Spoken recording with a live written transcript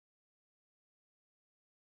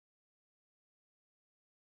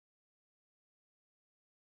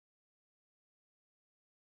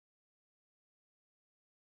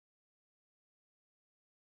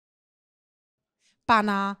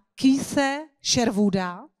pana Keithe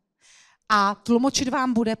Sherwooda a tlumočit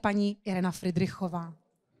vám bude paní Irena Friedrichová.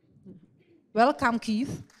 Welcome,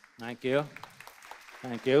 Keith. Thank you.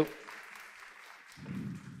 Thank you.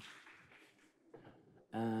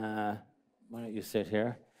 Why don't you sit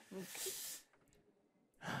here?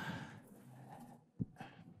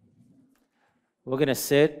 We're going to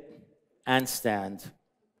sit and stand.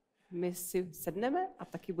 My si sedneme a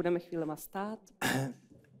taky budeme chvílema stát.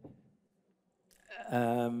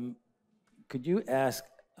 Could you ask,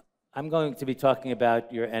 I'm going to be talking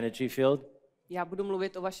about your energy field. Já budu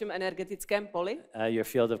mluvit o vašem energetickém poli, Your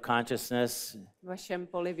field of consciousness, vašem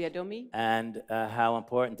poli vědomí and how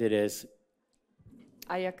important it is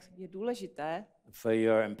a jak je důležité for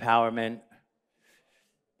your empowerment,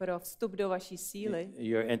 pro vstup do vaší síly,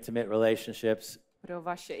 your intimate relationships, pro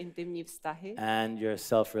vaše intimní vztahy and your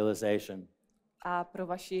self-realization. a pro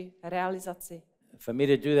vaši realizaci. For me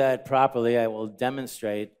to do that properly, I will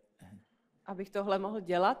demonstrate Abych tohle mohl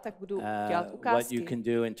dělat, tak budu dělat what you ukázky, can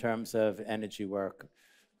do in terms of energy work.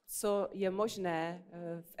 co je možné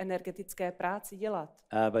v energetické práci dělat.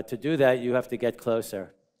 But to do that, you have to get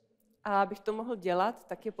closer. A abych to mohl dělat,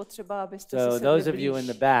 tak je potřeba, abyste So se those sedli of you in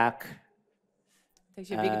the blíž. back,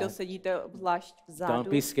 Takže vy, kdo sedíte obzvlášť don't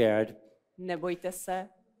vzadu, be scared. nebojte se.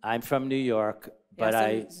 I'm from New York, Já but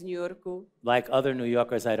jsem z New Yorku, like other New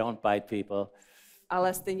Yorkers, I don't bite people.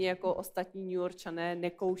 ale stejně jako ostatní New Yorkčané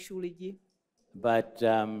nekoušu lidi. But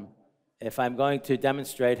if I'm going to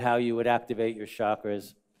demonstrate how you would activate your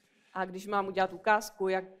chakras, A když mám udělat ukázku,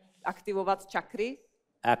 jak aktivovat čakry,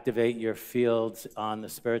 activate your fields on the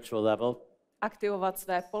spiritual level, aktivovat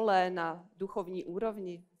své pole na duchovní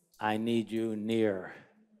úrovni, I need you near.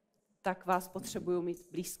 tak vás potřebuju mít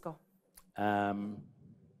blízko.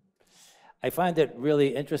 I find it really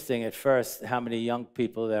interesting at first how many young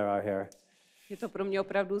people there are here, Je to pro mě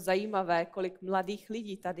opravdu zajímavé, kolik mladých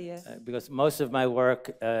lidí tady je. because most of my work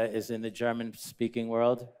is in the German-speaking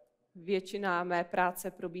world, Většina mé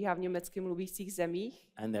práce probíhá v německy mluvících zemích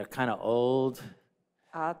and they're kind of old.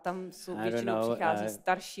 a tam jsou I don't většinou know, přichází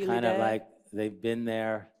starší kind of lidé, like they've been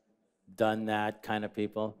there, done that kind of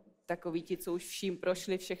people. takoví ti, co už vším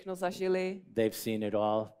prošli, všechno zažili, They've seen it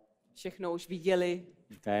all. všechno už viděli.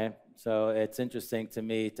 Okay, so it's interesting to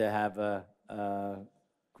me to have a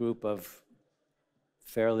group of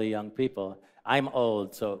fairly young people. I'm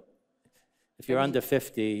old, so if you're under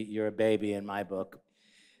 50, you're a baby in my book.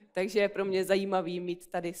 Takže je pro mě zajímavý mít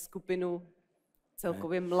tady skupinu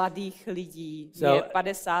celkově mladých lidí. So- Mě je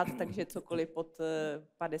 50, takže cokoliv pod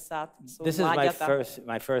 50 jsou This is mláďata.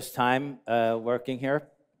 my first time working here,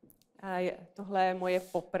 A tohle je moje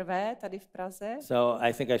poprvé tady v Praze, so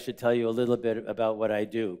I think I should tell you a little bit about what I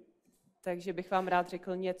do. takže bych vám rád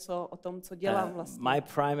řekl něco o tom, co dělám vlastně. My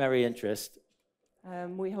primary interest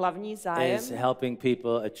Můj hlavní zájem is helping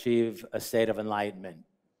people achieve a state of enlightenment.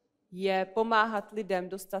 je pomáhat lidem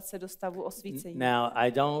dostat se do stavu osvícení. Now,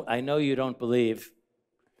 I know you don't believe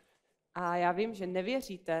A já vím, že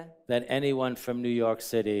nevěříte, that anyone from New York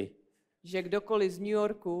City že kdokoliv z New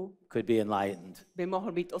Yorku could be enlightened. by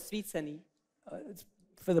mohl být osvícený.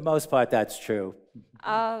 For the most part, that's true,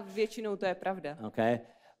 A většinou to je pravda. okay?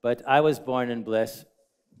 But I was born in bliss,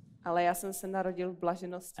 Ale já jsem se narodil v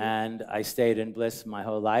blaženosti and I stayed in bliss my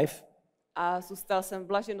whole life. a zůstal jsem v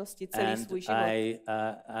blaženosti celý And svůj život.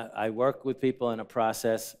 I work with people in a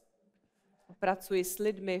process Pracuji s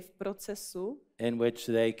lidmi v procesu, in which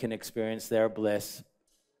they can experience their bliss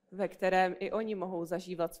ve kterém i oni mohou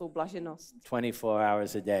zažívat svou blaženost 24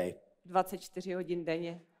 hours a day. 24 hodin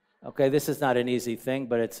denně. Okay, this is not an easy thing,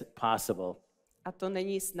 but it's possible. A to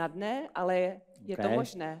není snadné, ale je to Okay.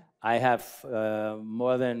 možné. I have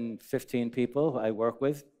more than 15 people I work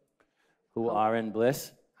with who are in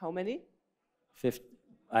bliss. How many?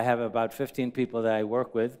 I have about 15 people that I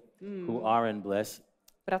work with who are in bliss.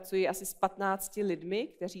 Pracuji asi s 15 lidmi,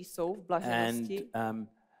 kteří jsou v And blaženosti.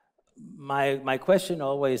 my question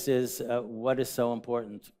always is, what is so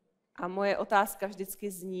important A moje otázka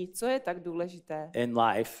vždycky zní, co je tak důležité in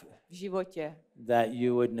life v životě, that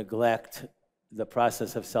you would neglect the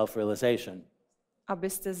process of self-realization?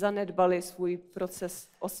 abyste zanedbali svůj proces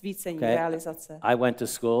osvícení, Okay. realizace. I went to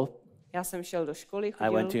school. Já jsem šel do školy, I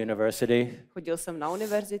went to university. chodil jsem na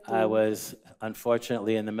univerzitu, I was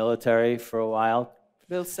unfortunately in the military for a while.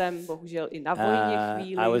 byl jsem bohužel i na vojně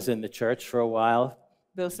chvíli, I was in the church for a while.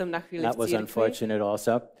 byl jsem na chvíli That v was církvi, unfortunate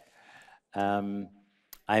also.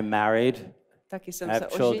 I'm married. taky jsem I have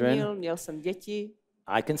se children. oženil, měl jsem děti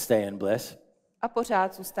I can stay in bliss. a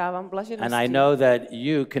pořád zůstávám v And blaženosti. I know that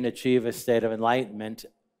you can achieve a state of enlightenment.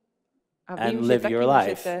 A and vím, že live taky your life.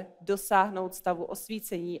 můžete dosáhnout stavu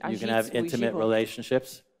osvícení a You žít can have svůj intimate život.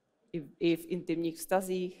 relationships. i v intimních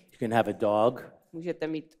vztazích. You can have a dog, Můžete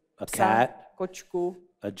mít a psa, cat, kočku,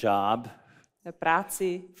 a job,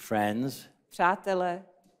 práci, friends, přátele,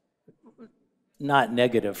 not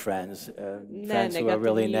negative friends, friends who are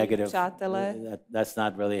really negativní negative. přátele. That's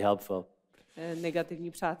not really helpful.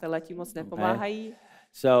 Negativní přátelé ti moc nepomáhají.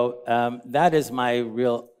 So that is my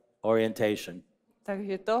real orientation.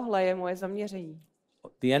 Takže tohle je moje zaměření.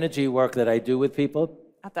 The energy work that I do with people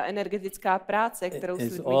A ta energetická práce, kterou s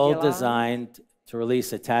is lidmi all dělám, designed to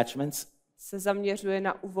release attachments, se zaměřuje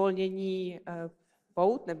na uvolnění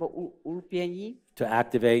pout nebo ulpění, to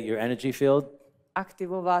activate your energy field,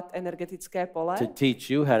 aktivovat energetické pole, to teach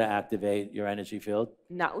you how to activate your energy field,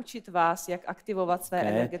 naučit vás, jak aktivovat své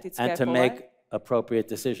okay? energetické And to pole make appropriate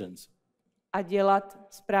decisions, a dělat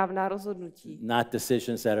správná rozhodnutí. not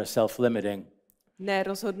decisions that are self-limiting, Ne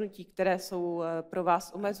rozhodnutí, které jsou pro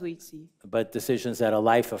vás omezující, but decisions that are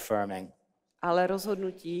life-affirming. ale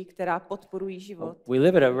rozhodnutí, která podporují život. We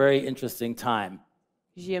live at a very interesting time.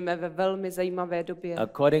 Žijeme ve velmi zajímavé době.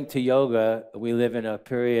 According to yoga, we live in a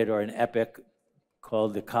period or an epoch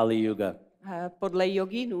called the Kali Yuga. Podle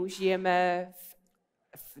jogínů žijeme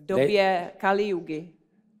v době Kali Yugy.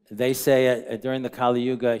 They say during the Kali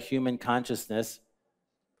Yuga, human consciousness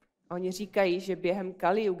Oni říkají, že během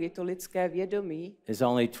Kali Yugy to lidské vědomí is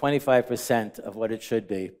only 25% of what it should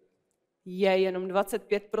be. je jenom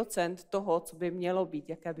 25% toho, co by mělo být,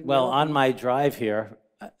 jaké by Well, mělo být. on my drive here,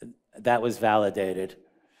 that was validated.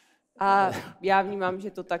 A já vnímám,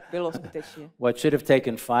 že to tak bylo skutečně. What should have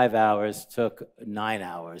taken 5 hours took 9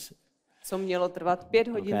 hours. Co mělo trvat 5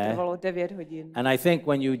 hodin, Okay. trvalo 9 hodin. And I think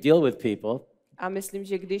when you deal with people, A myslím,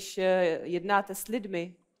 že když jednáte s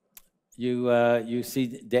lidmi, you see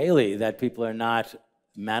daily that people are not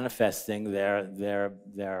manifesting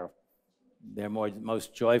their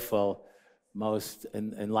most joyful, most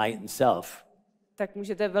enlightened self. tak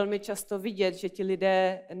můžete velmi často vidět, že ti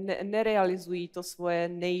lidé nerealizují to svoje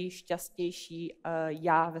nejšťastnější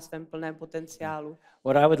já ve svém plném potenciálu.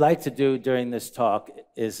 What I would like to do during this talk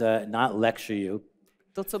is not lecture you.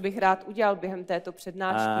 To, co bych rád udělal během této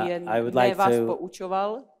přednášky, je I would ne like vás to-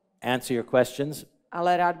 poučoval, Answer your questions.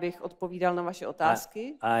 ale rád bych odpovídal na vaše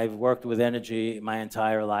otázky. I've worked with energy my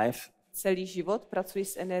entire life. Celý život pracuji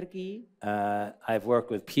s energií. I've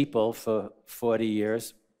worked with people for 40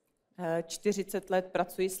 years. 40 let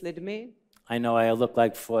pracuji s lidmi. I know I look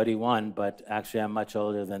like 41, but actually I'm much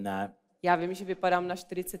older than that. Já vím, že vypadám na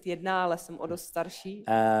 41, ale jsem o dost starší.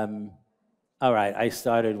 All right, I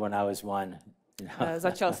started when I was 1.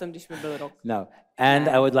 Začal jsem, když mi byl rok. No, and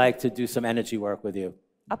I would like to do some energy work with you,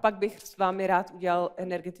 A pak bych s vámi rád udělal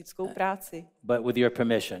energetickou práci but with your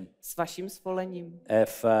permission. s vaším svolením.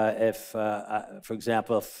 For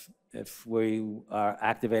example, if we are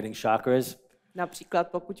activating chakras, Například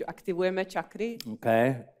pokud aktivujeme čakry,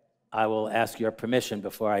 okay, I will ask your permission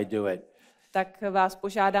before I do it. tak vás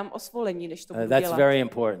požádám o svolení, než to budu That's dělat. very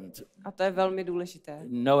important. A to je velmi důležité.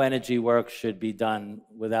 No energy work should be done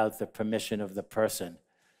without the permission of the person.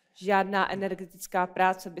 Žádná energetická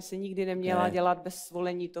práce by se nikdy neměla Okay. dělat bez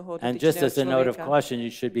svolení toho And just dotyčného as a note of člověka. caution, you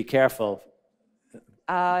should be careful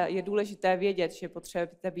A je důležité vědět, že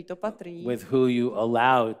potřebujete být opatrní. with who you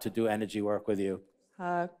allow to do energy work with you.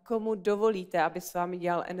 A komu dovolíte, aby s vámi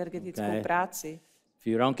dělal energetickou Okay. práci. If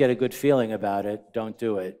you don't get a good feeling about it, don't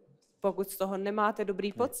do it. Pokud z toho nemáte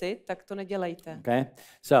dobrý pocit, tak to nedělejte. Okay?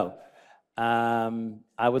 So,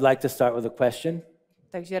 I would like to start with a question.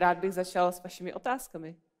 Takže rád bych začal s vašimi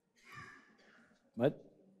otázkami. What?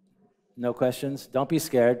 No questions? Don't be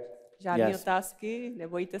scared. Žádné Yes. otázky,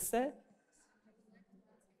 nebojte se.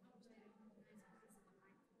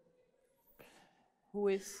 Who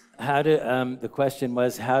is? The question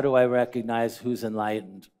was, how do I recognize who's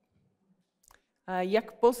enlightened?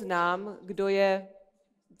 Jak poznám, kdo je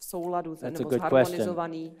v souladu That's a nebo good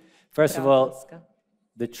zharmonizovaný? First of all, Otázka.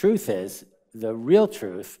 the truth is, the real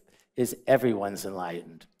truth is everyone's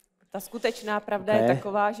enlightened. Ta skutečná pravda je Okay.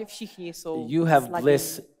 taková, že všichni jsou You have sladění.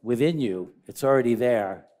 bliss within you. It's already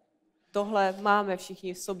there. Tohle máme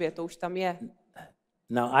všichni v sobě, to už tam je.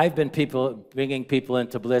 Now, I've been bringing people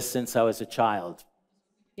into bliss since I was a child.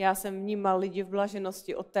 Já jsem vnímal lidi v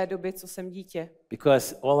blaženosti od té doby, co jsem dítě.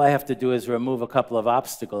 Because all I have to do is remove a couple of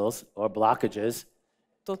obstacles or blockages,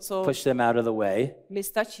 To, co push them out of the way, mi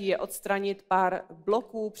stačí, je odstranit pár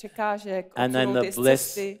bloků, překážek, And then odsunout the je z bliss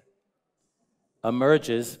cesty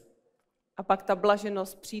emerges a pak ta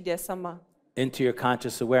blaženost přijde sama into your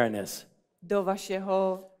conscious awareness. do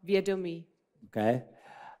vašeho vědomí. Okay?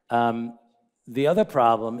 The other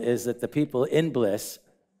problem is that the people in bliss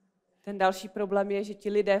Ten další problém je, že ti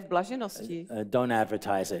lidé v blaženosti don't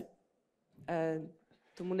advertise it.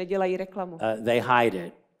 tomu nedělají reklamu. They hide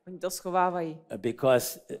it. Oni to schovávají.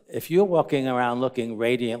 Because if you're walking around looking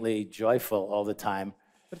radiantly joyful all the time,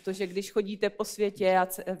 Protože když chodíte po světě a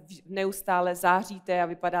neustále záříte a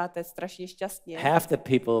vypadáte strašně šťastně, half the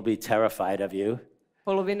people will be terrified of you.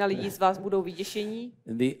 polovina lidí z vás budou vyděšení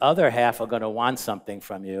The other half are going to want something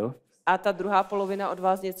from you. a ta druhá polovina od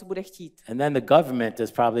vás něco bude chtít. And then the government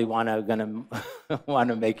is probably going to want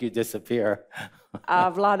to make you disappear. A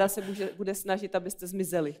vláda se bude snažit, abyste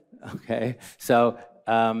zmizeli. Okay, so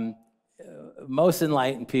most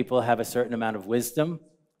enlightened people have a certain amount of wisdom,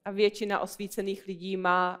 A většina osvícených lidí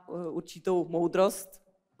má určitou moudrost,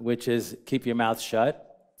 which is keep your mouth shut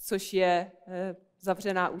což je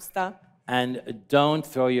zavřená ústa and don't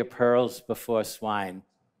throw your pearls before swine.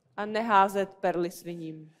 a neházet perly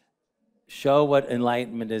sviním. Show what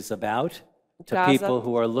enlightenment is about to people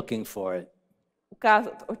who are looking for it.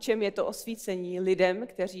 Ukázat, o čem je to osvícení lidem,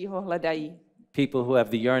 kteří ho hledají. People who have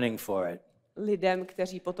the yearning for it. Lidem,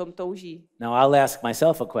 kteří potom touží. Now I'll ask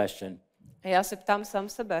myself a question. A já se ptám sám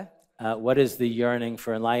sebe, What is the yearning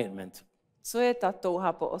for enlightenment? co je ta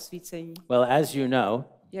touha po osvícení? Well, as you know,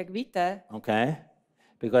 Jak víte, okay,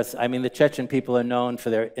 because I mean the Chechen people are known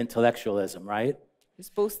for their intellectualism, right?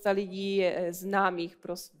 spousta lidí je známých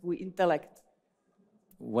pro svůj intelekt.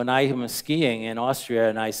 When I'm skiing in Austria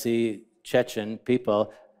and I see Chechen people,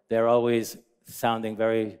 they're always sounding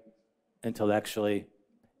very intellectually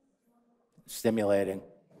stimulating.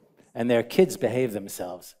 And their kids behave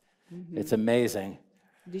themselves. It's amazing.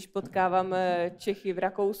 Když potkávám Čechy v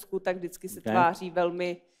Rakousku, tak vždycky se tváří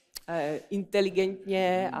velmi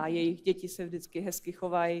inteligentně a jejich děti se vždycky hezky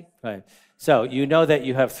chovají. Right. So you know that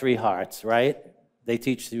you have 3 hearts, right? They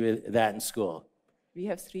teach you that in school. We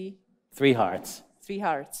have 3 hearts. 3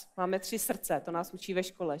 hearts. Máme 3 srdce, to nás učí ve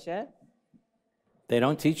škole, že? They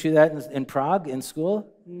don't teach you that in Prague in school?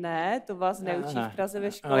 Ne, to vás neučí v Praze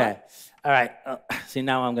ve škole. Okay. All right. See,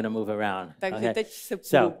 now I'm going to move around. Takže Okay. teď se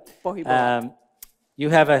budu pohybovat. You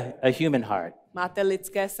have a human heart. Máte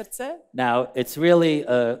lidské srdce, Now, it's really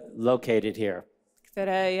located here.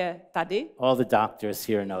 které je tady, All the doctors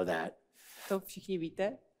here know that. to všichni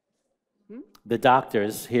víte. The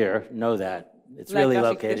doctors here know that. It's really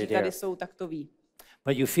Lékaři, kteří located here. tady jsou, tak to ví.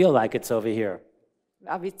 But you feel like it's over here.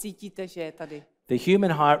 A vy cítíte, že je tady. The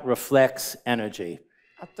human heart reflects energy.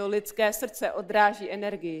 A to lidské srdce odráží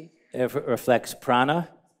energii. It reflects prana,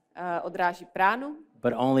 Odráží pránu,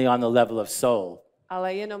 but only on the level of soul.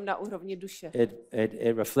 ale jenom na úrovni duše.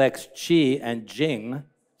 It reflects qi and jing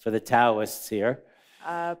for the Taoists here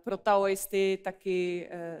A pro taoisty taky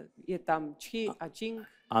je tam chi a jing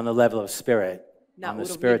on the level of spirit, na on the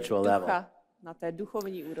úrovni spiritual level. ducha, na té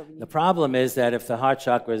duchovní úrovni. The problem is that if the heart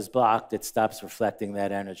chakra is blocked, it stops reflecting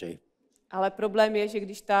that energy. Ale problém je, že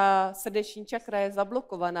když ta srdeční čakra je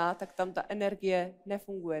zablokovaná, tak tam ta energie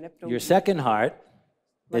nefunguje, neproudí. Your second heart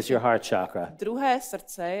is your heart chakra. Druhé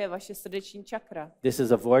srdce je vaše srdeční čakra. This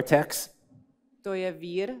is a vortex To je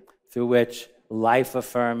vír, through which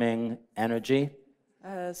life-affirming energy,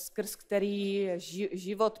 skrz který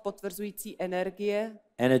život potvrzující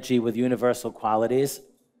energy with universal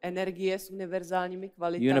qualities. energie s univerzálními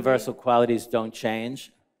kvalitami. Universal qualities don't change.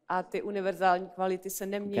 A ty univerzální kvality se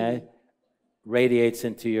nemění. Okay? Radiates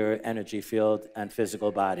into your energy field and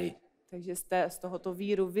physical body. Takže z tohoto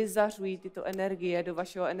víru vyzařují tyto energie do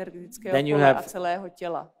vašeho energetického Then you pole a have celého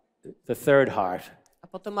těla. the third heart. A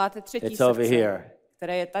potom máte třetí It's over srdce, here.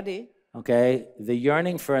 které je tady. Okay? The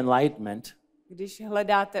yearning for enlightenment Když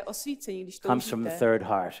hledáte osvícení, když comes from the toužíte, third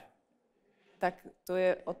heart. tak to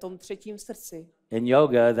je o tom třetím srdci. In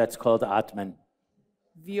yoga, that's called Atman.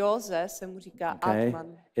 V józe se mu říká Okay?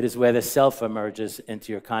 Atman. It is where the self emerges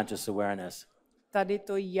into your conscious awareness. Tady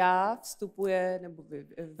to já vstupuje, nebo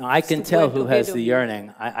Now, I can tell who has the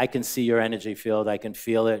yearning. I can see your energy field. I can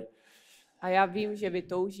feel it. A já vím, že vy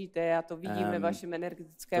toužíte, já to vidím ve vašem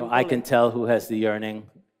energetickém So I can poli. tell who has the yearning.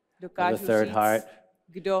 Dokážu the third říct, heart.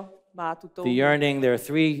 kdo má tu The touhu. yearning, there are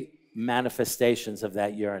 3 manifestations of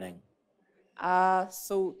that yearning. A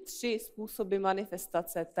jsou 3 způsoby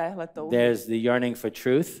manifestace téhle touhy. There's the yearning for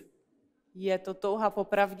truth, Je to touha po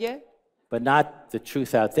pravdě, but not the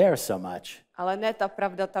truth out there so much. ale ne ta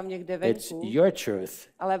pravda tam někde It's venku, your truth,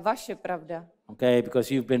 ale vaše pravda. okay?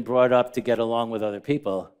 Because you've been brought up to get along with other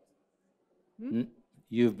people.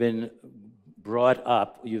 You've been brought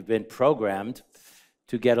up, you've been programmed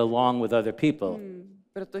to get along with other people,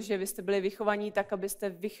 Protože vy jste byli vychovaní tak, abyste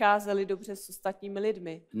vycházeli dobře s ostatními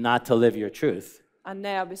lidmi. not to live your truth, A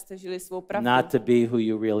ne, abyste žili svou pravdu. not to be who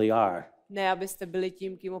you really are, Ne, abyste byli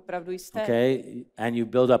tím, kým opravdu jste. okay? And you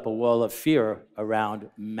build up a wall of fear around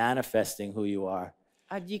manifesting who you are.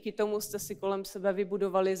 A díky tomu jste si kolem sebe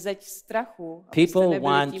vybudovali zeď strachu. People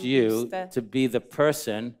want you to be the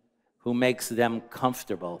person who makes them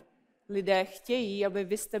comfortable. Lidé chtějí, aby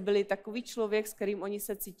vy jste byli takový člověk, s kterým oni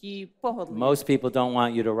se cítí pohodlně. Most people don't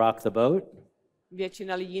want you to rock the boat.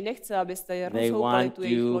 Většina lidí nechce, abyste je rozhoupali tu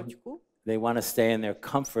jejich loďku. They want to stay in their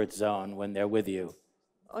comfort zone when they're with you.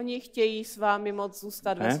 Oni chtějí s vámi moc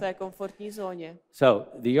zůstat ve své komfortní zóně.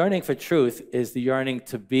 So the yearning for truth is the yearning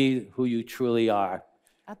to be who you truly are.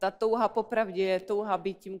 A ta touha po pravdě je touha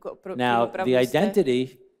být tím, Now, the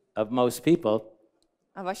identity of most people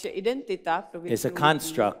a vaše identita pro is a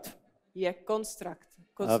construct je konstrukt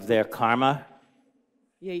of their karma,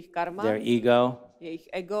 jejich karma, their ego, jejich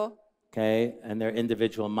ego, okay, and their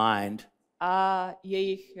individual mind, a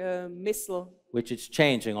jejich mysl, which is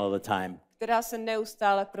changing all the time. Která se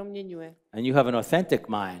neustále proměňuje. And you have an authentic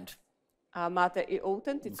mind. A máte i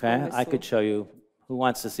autentickou Okay, mysl. I could show you. Who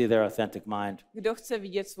wants to see their authentic mind? Kdo chce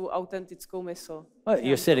vidět svou autentickou mysl? Well,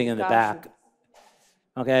 you're sitting in the back.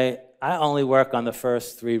 Okay, I only work on the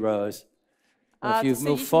first 3 rows. A If you ty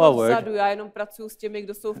move sedíš forward, vzadu, já jenom pracuji s těmi,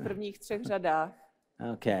 kdo jsou v prvních 3 řadách.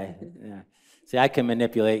 okay. Yeah. See, I can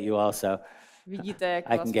manipulate you also. Vidíte, jak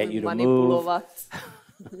I vás can get you to manipulovat.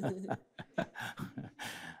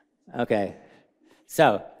 Okay.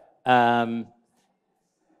 So,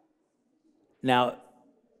 now,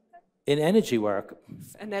 in energy work,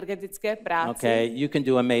 V energetické práci okay, you can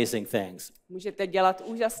do amazing things, můžete dělat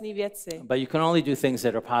úžasné věci, but you can only do things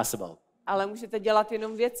that are possible. ale můžete dělat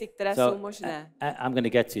jenom věci, které jsou možné. I'm going to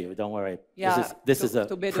get to you. Don't worry. Já This is a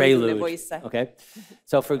tobě dojdu, prelude. neboj se. Okay.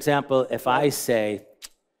 So, for example, if I say,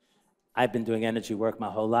 I've been doing energy work my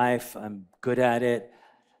whole life, I'm good at it.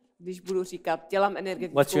 Když budu říkat, dělám What's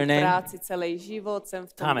energetickou your name? práci celý život, jsem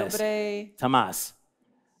v tom Thomas. dobrý. Thomas.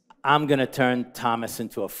 I'm going to turn Thomas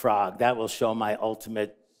into a frog. That will show my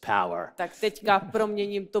ultimate power. Tak teďka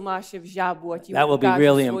proměním Tomáše v žábu a tím That will be ukážu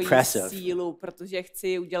really svoji impressive. sílu, protože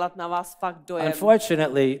chci udělat na vás fakt dojem.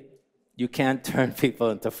 Unfortunately, you can't turn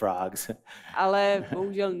people into frogs Ale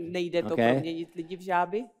bohužel nejde to Okay. proměnit lidi v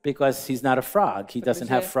žáby. because he's not a frog. He doesn't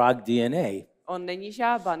have frog DNA. On není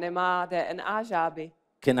žába, nemá DNA žáby.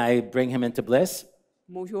 Can I bring him into bliss?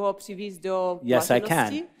 Můžu ho přivést do Yes, I can,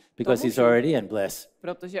 blaženosti? because To he's můžu, already in bliss.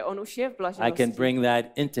 protože on už je v I blaženosti. can bring that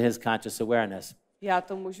into his conscious awareness. Já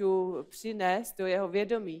to můžu přinést do jeho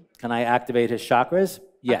vědomí. Can I activate his chakras?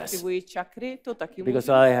 Yes, Aktivuji čakry, to taky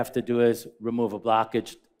because můžu. all I have to do is remove a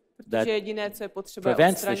blockage that Protože jediné, co je potřeba, je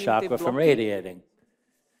prevents the odstranit ty chakra from bloky radiating.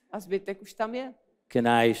 a zbytek už tam je. Can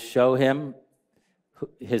I show him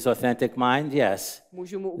his authentic mind? Yes.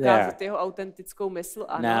 Můžu mu ukázat There. jeho autentickou mysl,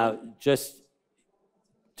 ano. Now, just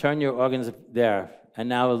turn your organs there, and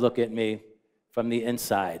now look at me from the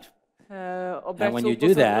inside. Obrať And when svou you do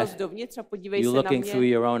pozornost that, dovnitř a podívej You're se na looking through mě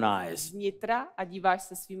your own eyes. zvnitra a díváš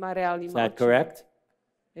se svýma Is reálnýma that očima. correct?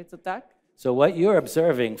 Je to tak? So what you're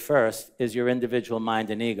observing first is your individual mind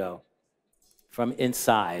and ego from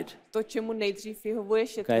inside. To, čemu nejdřív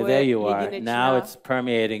vyhovuješ, je Okay, tvoje there you are. Now jedinečná it's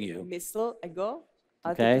permeating you. mysl, ego,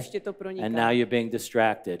 ale Okay? teď už tě to proniká. And now you're being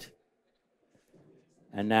distracted.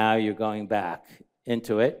 And now you're going back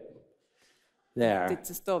into it. There. Teď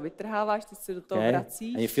se z toho vytrháváš, teď se do toho Okay?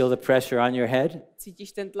 vracíš, And you feel the pressure on your head?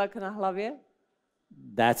 cítíš ten tlak na hlavě,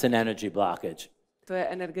 That's an energy blockage. to je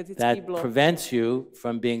energetický That blok, prevents you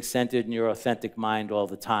from being centered in your authentic mind all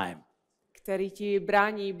the time. který ti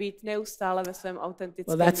brání být neustále ve svém Well,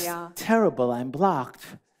 autentickém that's já. terrible. I'm blocked.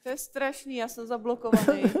 To je strašný, já jsem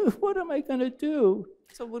zablokovaný. What am I going to do?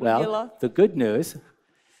 Co budu Well, dělat? the good news,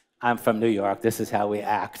 I'm from New York. This is how we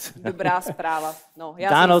act. Dobrá zpráva. No, já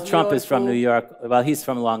Donald jsem z Trump is from Yorku. New York. Well, he's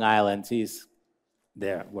from Long Island.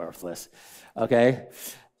 They're worthless. Okay?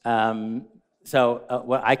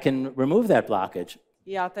 Well, I can remove that blockage.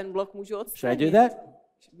 Já ten blok můžu Should I odstranit. do that?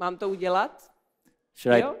 Mám to udělat?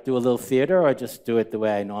 Should I Jo. do a little theater or just do it the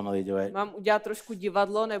way I normally do it? Mám udělat trošku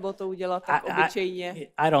divadlo, nebo to udělat tak obyčejně?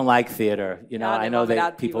 I don't like theater. You know, Já I know nemám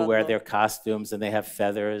rád that people wear divadlo. their costumes and they have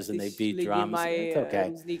feathers and they Když beat lidi drums. mají It's okay.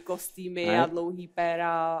 různý kostýmy Right. a dlouhý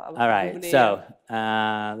péra a All right. bubny. So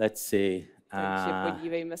let's see. Takže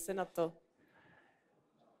podívejme se na to.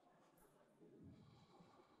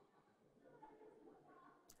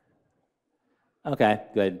 Okay,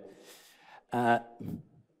 good.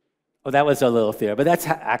 That was a little theater, but that's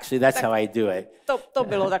how I do it. To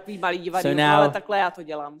bylo takový malý divadlo, So now- ale takhle já to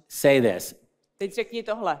dělám. Say this. Teď řekni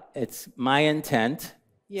tohle. It's my intent.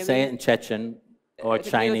 Je Say mi- it in Chechen or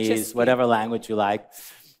řekni to Chinese, česky. whatever language you like.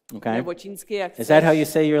 Okay. Nebo čínsky, jak Is that how you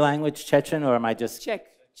say your language, Chechen, or am I just Czech.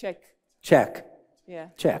 Czech? Yeah.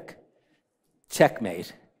 Check.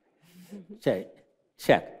 Checkmate.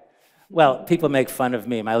 Check. Well, people make fun of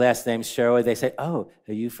me. My last name's Sherwood. They say, "Oh,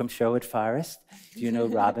 are you from Sherwood Forest? Do you know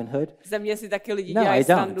Robin Hood?" Ze mě si taky lidi No, dělají I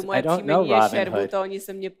don't. srandu. Moje I don't příjmení know je Robin Sherwood Hood. a oni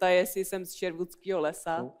se mě ptají, jestli jsem z Sherwoodského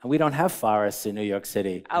lesa. We don't have forests in New York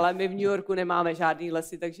City. Ale my v New Yorku nemáme žádný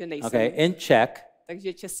lesy, takže nejsem. Okay, in Czech,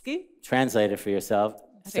 Takže česky translate it for yourself.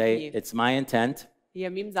 Say, Řekni. it's my intent je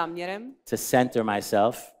mým záměrem to center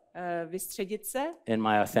myself vystředit se in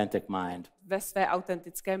my authentic mind. ve své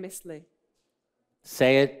autentické mysli.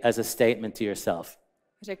 Say it as a statement to yourself,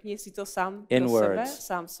 Řekni si to sám In pro sebe, words.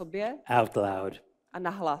 sám sobě out loud, a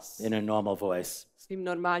nahlas, in a normal voice. svým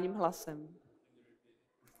normálním hlasem.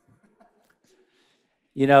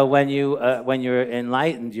 You know, when you're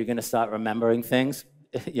enlightened, you're going to start remembering things.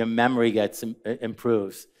 Your memory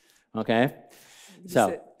improves. Okay? Když So,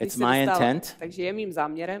 se it's my dostal- intent Takže je mým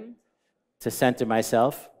záměrem to center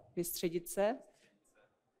myself vystředit se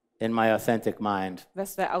in my authentic mind. ve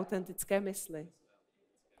své autentické mysli.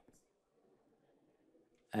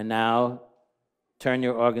 And now, turn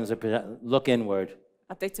your organs, look inward.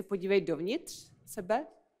 A teď se podívej dovnitř sebe.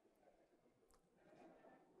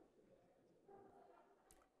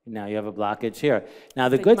 Now you have a blockage here. Now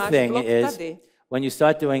the Teď good máš thing blok is tady. when you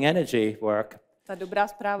start doing energy work, Ta dobrá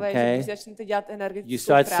zpráva je, že Okay. když začnete dělat you energetickou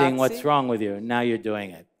start seeing what's práci, wrong with you. Now you're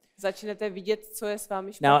doing it. začnete vidět, co je s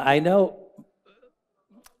vámi Now špatně.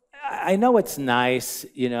 I know it's nice,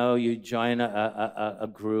 you know, you join a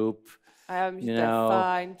group, A já vím, že you to je know,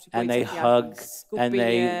 fajn, připojit and se they k nějaký hug and skupině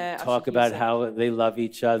they a talk všichni about se how they love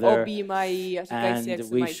each other, objímají a říkají si, jak and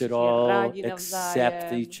se we mají should všichni all rádi accept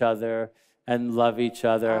navzájem. each other and love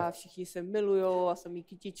each other. A všichni se milujou a samý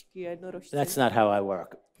kytičky a jednorožci. That's not how I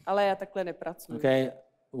work. Ale já takhle nepracuji. Okay?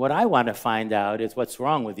 What I want to find out is what's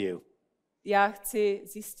wrong with you Já chci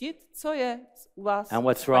zjistit, co je u vás and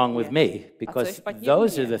what's špatně. wrong with me, A co je because špatně u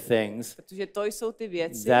those are mě. the things Protože to jsou ty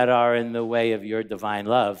věci, that are in the way of your divine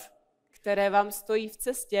love. které vám stojí v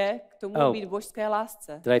cestě k tomu Oh. být božské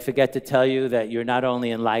lásce. Did I forget to tell you that you're not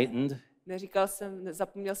only enlightened,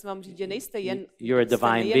 Zapomněl jsem vám říct, že nejste jen, You're a jste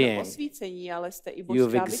divine nejen being. osvícení, ale jste i you've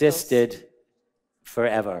božská bytost. existed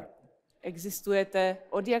forever. Existujete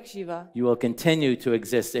od jak živa You will continue to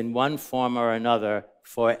exist in one form or another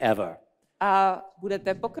forever a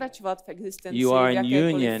budete pokračovat v existenci You are v in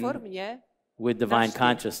jakékoliv union formě. with divine Navždy.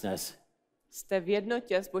 consciousness. Jste v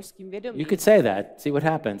jednotě s božským vědomím. You could say that. See what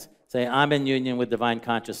happens. Say, I'm in union with divine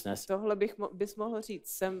consciousness. Tohle bys mohl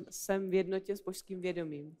říct, jsem v jednotě s božským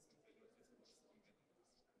vědomím.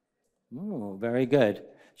 Very good.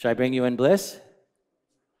 Should I bring you in bliss?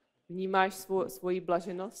 Vnímáš svoji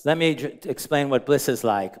blaženost? Let me explain what bliss is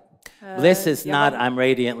like. Bliss is já not vám- I'm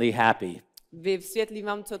radiantly happy. Vysvětlím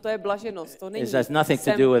vám, co to je blaženost. To není. It has nothing to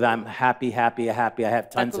Jsem do with I'm happy, I have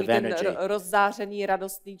tons takový of ten energy. rozzářený,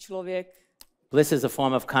 radostný člověk. Bliss is a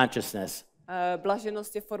form of consciousness.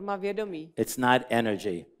 Blaženost je forma vědomí. It's not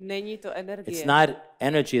energy. Není to energie. It's not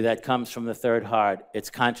energy that comes from the third heart. It's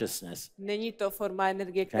consciousness. Není to forma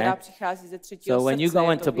energie, která přichází ze třetího So when you srdce,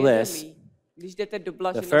 go je into to bliss, vědomí. Když jdete do The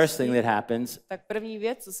blaženosti, first thing that happens tak první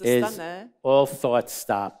věc, co se is stane, all thoughts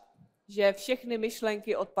stop. že všechny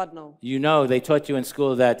myšlenky odpadnou. You know, they taught you in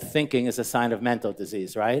school that thinking is a sign of mental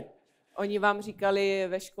disease, right? Oni vám říkali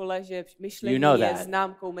ve škole, že myšlení You know je that.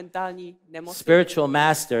 známkou mentální nemoci. Spiritual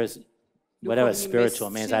masters, whatever Duchovní spiritual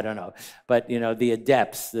means, mistři. I don't know, but you know, the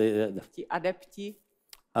adepts Ti adepti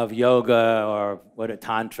of yoga or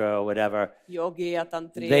tantra or whatever, jogy a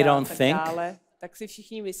tantry They a don't tak think. dále, tak si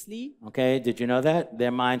všichni myslí, okay? Did you know that?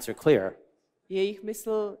 Their minds are clear, jejich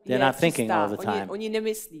mysl je They're not thinking čistá. all the time. Oni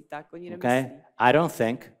nemyslí tak, oni nemyslí. okay? I don't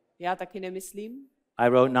think. Já taky nemyslím. I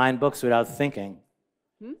wrote 9 books without thinking.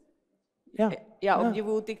 Yeah. Já yeah.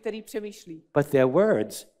 obdivuju ty, který přemýšlí. But their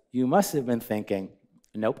words, you must have been thinking.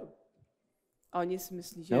 Nope. A oni si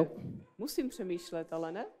myslí, že Nope. musím přemýšlet,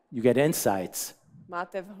 ale ne. You get insights,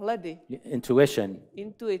 Máte vhledy, intuition,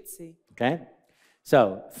 intuici, okay?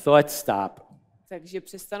 So, thoughts stop. takže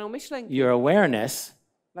přestanou myšlenky. Your awareness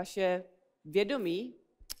Vaše vědomí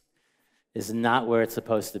is not where it's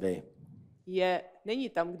supposed to be, není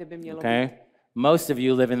tam, kde by mělo být. okay? Most of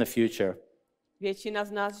you live in the future, Většina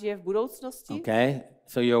z nás žije v budoucnosti, okay?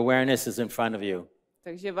 So your awareness is in front of you.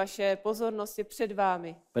 takže vaše pozornost je před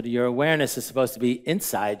vámi. But your awareness is supposed to be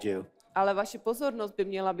inside you. Ale vaše pozornost by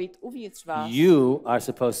měla být uvnitř vás. You are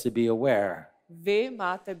supposed to be aware, Vy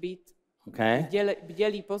máte být okay?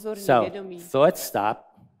 bdělí, pozorní, So, vědomí. thoughts stop,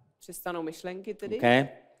 Přestanou myšlenky tedy. okay?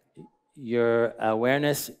 Your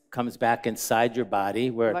awareness comes back inside your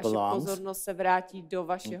body where it Vaše belongs. pozornost se vrátí do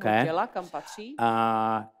vašeho Okay. těla, kam patří.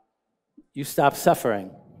 You stop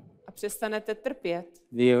suffering. A přestanete trpět.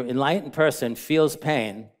 The enlightened person feels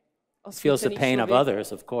pain, Feels the Osvícený pain of člověk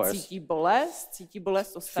others, of course. cítí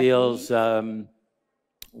bolest ostatních. Feels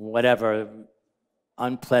whatever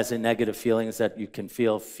unpleasant, negative feelings that you can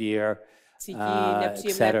feel, fear, Cítí etc.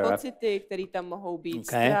 nepříjemné pocity, které tam mohou být,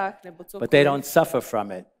 strach nebo But they don't cokoliv. suffer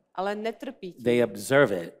from it. Ale netrpí tím. They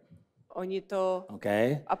observe it. Oni to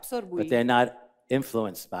Okay? absorbují But they're not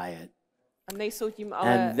influenced by it. a nejsou tím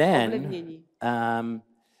ale And then ovlivnění.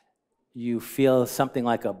 You feel something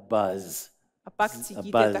like a buzz. A pak A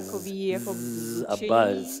cítíte buzz. takový jako A bzučení.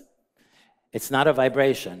 buzz. It's not a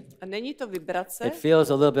vibration. A není to vibrace, It feels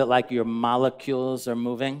a little bit like your molecules are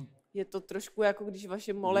moving. je to trošku jako když vaše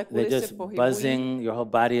They're molekuly just se pohybují buzzing, your whole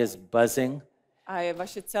body is buzzing, a je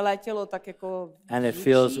vaše celé tělo tak jako and it bzučí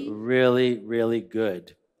feels really, really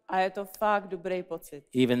good, a je to fakt dobrý pocit.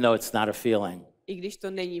 even though it's not a feeling. I když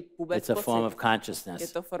to není vůbec It's a form of pocit, je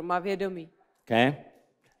consciousness. to forma vědomí. Okay?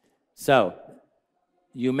 So,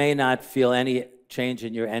 you may not feel any change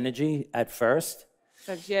in your energy at first,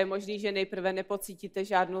 Takže je možný, že nejprve nepocítíte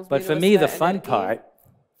žádnou but změnu for ve me, své the fun energii. part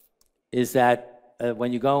is that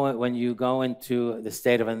when you go into the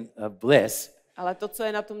state of bliss, Ale to, co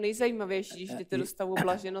je na tom nejzajímavější, když jdete do stavu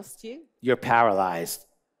blaženosti, you're paralyzed.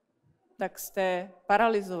 tak jste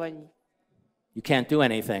paralizovaní. You can't do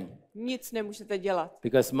anything Nic nemůžete dělat.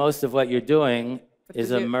 because most of what you're doing is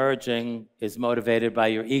Protože- emerging, is motivated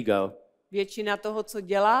by your ego. Většina toho, co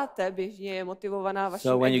děláte, běžně je motivovaná vaším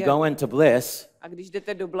So when you egem. go into bliss, A když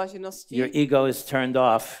jdete do blaženosti, your ego is turned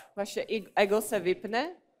off, vaše ego se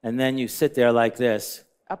vypne and then you sit there like this.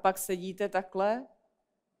 a pak sedíte takhle,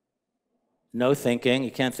 No thinking,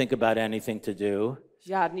 you can't think about anything to do.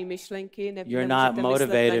 žádný myšlenky, You're not nemůžete myslet na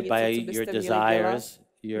motivated něco, by co your byste měli dělat. desires,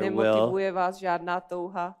 your will, Nemotivuje vás žádná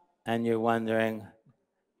touha. and you're wondering,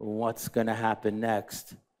 what's going to happen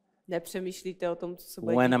next? Nepřemýšlíte o tom, co se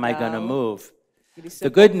bude When dít am I going to dál. move? Když se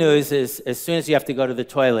The good news is, as soon as you have to go to the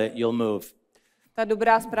toilet, you'll move. Ta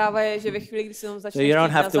dobrá zpráva je, že ve chvíli, kdy se vám začne you don't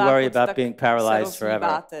chtít have na to worry záchod, about tak being se paralyzed forever.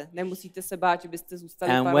 rozhýbáte. Nemusíte se bát, že byste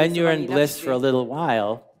zůstali And when you're in paralizovaní bliss navždy. for a little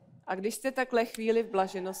while, A když jste takhle chvíli v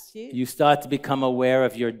blaženosti, you start to become aware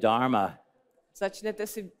of your dharma, začnete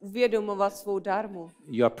si uvědomovat svou dharmu,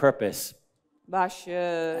 your purpose,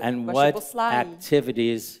 vaše and what poslání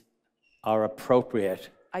activities are appropriate.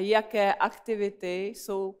 a jaké aktivity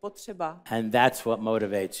jsou potřeba. And that's what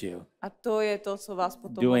motivates you. A to je to, co vás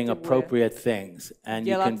potom Doing motivuje. appropriate things. And you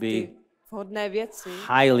Dělat can be ty vhodné věci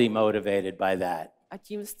highly motivated by that. a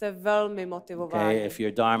tím jste velmi motivováni. Okay? If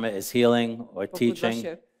your dharma is healing or Pokud teaching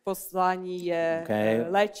vaše poslání je Okay.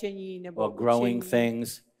 léčení nebo or growing učení,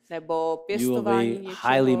 things, nebo you will pěstování be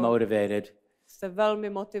highly něčeho, motivated, jste velmi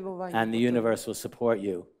motivovaní and the potom. universe will support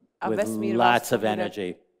you A with vesmír vás lots of bude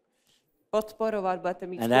energy. podporovat, budete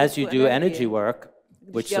mít And as you spoustu do energie. energy work,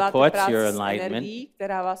 Když which děláte supports práci your s enlightenment, energií,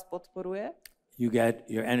 která vás podporuje,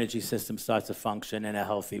 your energy system starts to function in a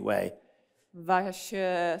healthy way. váš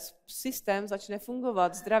systém začne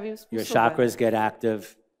fungovat zdravým Your způsobem. chakras get active.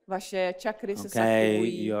 Vaše čakry se Okay,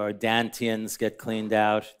 zaktivují. your dantians get cleaned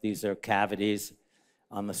out. These are cavities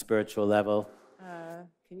on the spiritual level.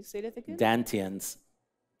 Can you say that again? Dantians,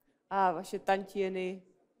 A vaše tantieny,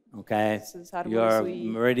 okay? se Your zharmonizují.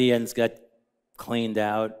 meridians get cleaned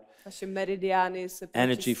out. Vaše meridiány se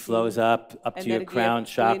Energy pročistí. flows up to your Energie crown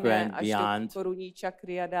chakra plyne and až beyond, do korunní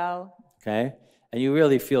čakry a dál. okay? And you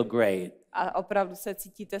really feel great. A opravdu se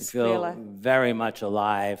cítíte You feel skvěle. very much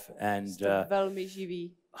alive and Jste velmi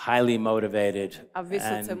živí highly motivated. a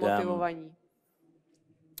vysoce And motivovaní.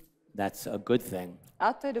 that's a good thing.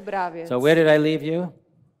 A to je dobrá věc. So where did I leave you?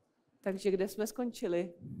 Takže kde jsme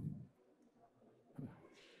skončili?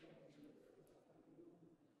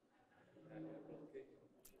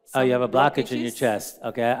 Oh, you have a Some blockage in your blockages. chest.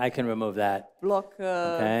 Okay, I can remove that. Blok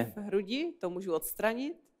Okay. v hrudi, to můžu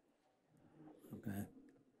odstranit. Okay.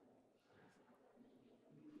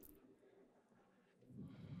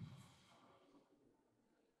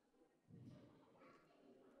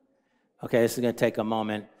 Okay, this is going to take a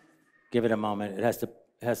moment. Give it a moment. It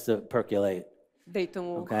has to percolate. Dej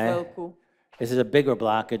tomu Okay. chvilku. This is a bigger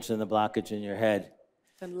blockage than the blockage in your head.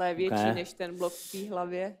 Tenhle je větší Okay. než ten blok v té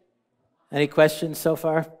hlavě. Any questions so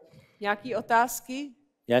far? Nějaký otázky?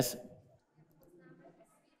 Yes?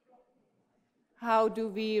 How do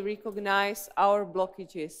we recognize our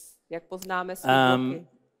blockages? Jak poznáme své bloky?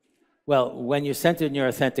 Well, when you're centered in your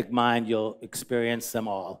authentic mind, you'll experience them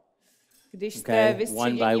all. Když jste okay, one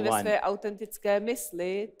vystředění by ve one. své autentické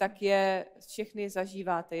mysli, tak je všechny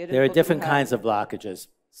zažíváte jeden There are po different druhém. kinds of blockages.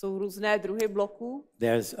 Jsou různé druhy bloků.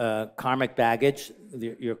 There's karmic baggage,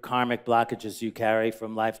 your karmic blockages you carry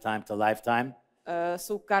from lifetime to lifetime.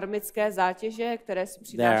 Jsou karmické zátěže, které si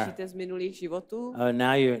přinášíte z minulých životů.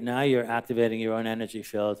 Now you're activating your own energy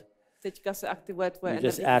field. Teďka se aktivuje tvoje You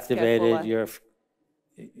just energetické activated pole.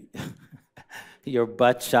 your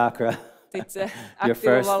butt chakra, Teď se your first, the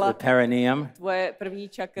aktivovala perineum. tvoje první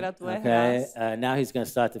čakra, tvoje Okay, hráz. now he's going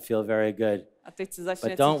to start to feel very good. A teď se začne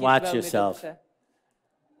But don't cítit watch velmi yourself. dobře.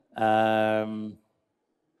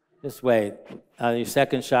 Just wait. Your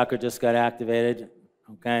second chakra just got activated.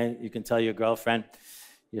 Okay, you can tell your girlfriend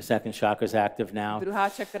your second chakra is active now. Druhá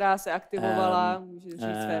čakra se aktivovala, můžeš říct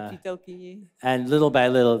své přítelkyni. And little by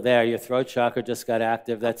little, there, your throat chakra just got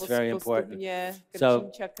active. That's very important. Postupně So,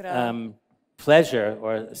 krční čakra, pleasure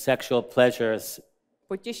or sexual pleasure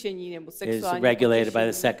potěšení nebo is sexuální regulated by the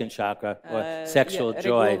potěšení, second chakra, or je sexual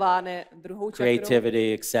joy, regulováno druhou čakrou,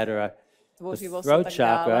 creativity, etc. tvořivost throat a tak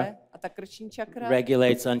chakra dále. A ta krční čakra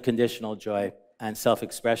regulates unconditional joy and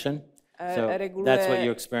self-expression. So reguluje that's what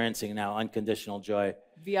you're experiencing now, unconditional joy.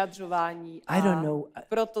 vyjadřování. I don't know.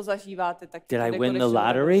 Proto zažíváte taky Did I win the nekonečnou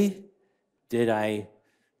lottery? radost.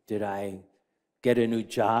 Did I get a new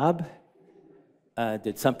job?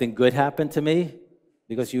 Did something good happen to me?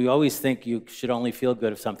 Because you always think you should only feel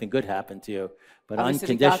good if something good happened to you. But A vy si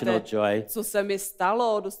unconditional říkáte, joy, co se mi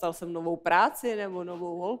stalo, dostal jsem novou práci nebo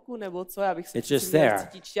novou holku, nebo co, já bych se It's just měl there.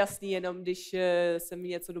 cítit šťastný, jenom když se mi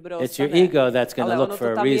něco dobrého it's your stane. ego that's going Ale to look ono for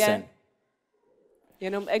to a tam reason. je.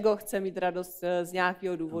 Jenom ego chce mít radost z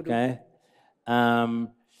nějakého důvodu. Okay?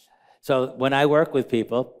 So when I work with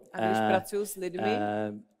people, A když pracuji s lidmi,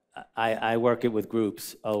 I work it with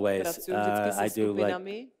groups always. pracuji vždycky se I do like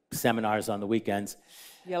skupinami, seminars on the weekends.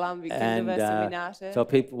 dělám And víkendové semináře.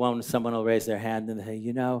 so people, when someone will raise their hand and say,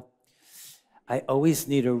 you know, I always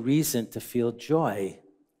need a reason to feel joy.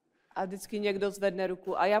 A vždycky někdo zvedne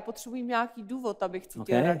ruku a já potřebuji nějaký důvod, abych cítil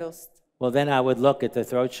Okay. radost. Well, then I would look at the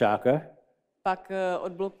throat chakra Pak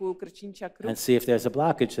odblokuju krční čakru, and see if there's a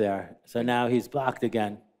blockage there. So now he's blocked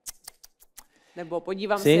again. nebo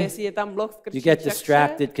podívám se, See? jestli je tam blok v You krční get čakře.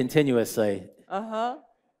 distracted continuously. Aha.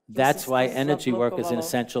 That's se why to energy work is an zablokovalo.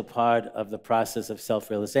 essential part of the process of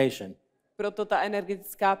self-realization. Proto ta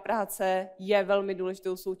energetická práce je velmi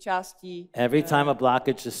důležitou součástí Every time a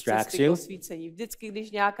blockage distracts cesty k you, osvícení. Vždycky,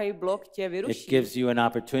 když nějaký blok tě it vyruší, gives you an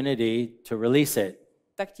opportunity to release it.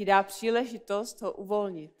 tak ti dá příležitost ho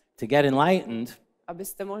uvolnit, To get enlightened,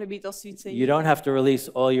 abyste mohli být osvícení. you don't have to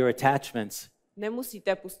release all your attachments,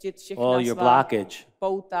 Nemusíte pustit všechna all your svá blockage,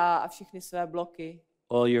 pouta a všechny své bloky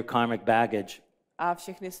all your karmic baggage. a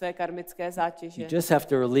všechny své karmické zátěže. You just have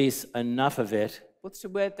to release enough of it,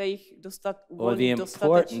 Potřebujete jich dostat or the uvolnit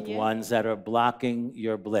important dostatečně, ones that are blocking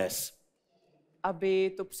your bliss. aby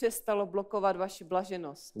to přestalo blokovat vaši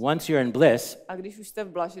blaženost. Once you're in bliss, A když už jste v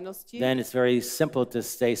blaženosti, then it's very simple to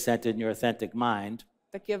stay centered in your authentic mind.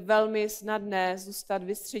 tak je velmi snadné zůstat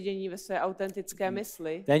vystředění ve své autentické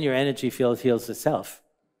mysli. Then your energy field heals itself.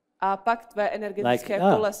 A pak tvé energetické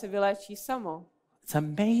Like, pole se vyléčí samo. It's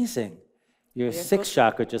amazing. Your Jako- sixth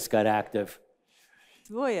chakra just got active.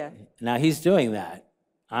 Tvoje. Now he's doing that.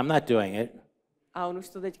 I'm not doing it. A on už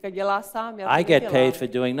to teďka dělá sám. Já I to get nedělám. paid for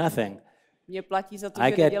doing nothing. Mě platí za to, I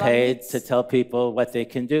že get nedělám paid nic. to tell people what they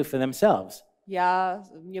can do for themselves.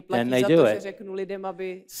 Mě And platí they za do to, že it. řeknu lidem,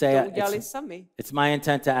 aby Say, to udělali it's- sami. It's my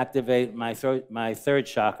intent to activate my third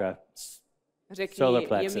chakra. Solar Řekni, je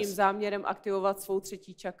plexus. mým záměrem aktivovat svou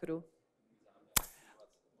třetí čakru.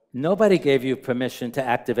 Nobody gave you permission to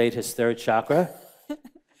activate his third chakra.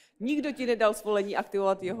 Nikdo ti nedal svolení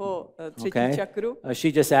aktivovat jeho třetí Okay? čakru.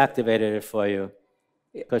 She just activated it for you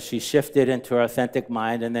because she shifted into her authentic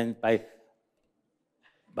mind, and then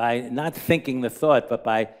by not thinking the thought, but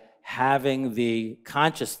by having the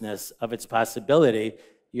consciousness of its possibility,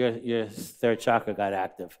 your third chakra got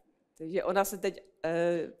active. Takže ona se teď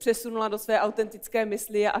přesunula do své autentické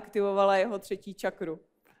mysli a aktivovala jeho třetí čakru.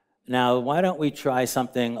 Now, why don't we try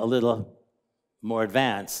something a little more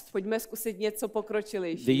advanced? Pojďme zkusit něco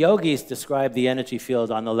pokročilejší. The yogis describe the energy field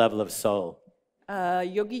on the level of soul.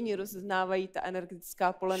 Jogíni rozeznávají ta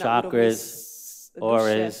energetická pole na úrovni Chakras, duše,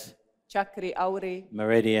 auras, čakry, aury,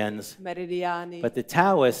 meridians. meridiány. But the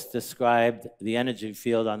Taoists described the energy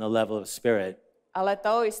field on the level of spirit. Ale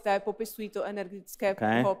taoisté popisují to energetické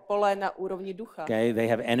Okay. pole na úrovni ducha. Okay, they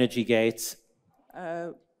have energy gates.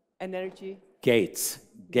 Energy.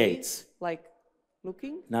 Gates. Like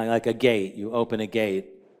looking? Now, like a gate, you open a gate,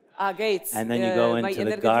 A gates. and then you go mají into the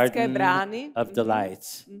energetické garden brány. of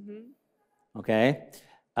delights. Okay,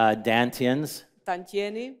 dantians,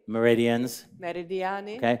 Tantieny, meridians.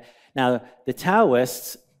 meridiány. Okay, now the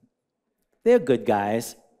Taoists, they're good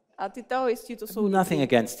guys. A ty taoisti to jsou Nothing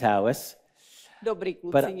against Taoists, dobrý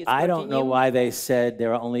kluci, but nic I proti don't know nim. why they said there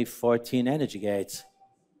are only 14 energy gates.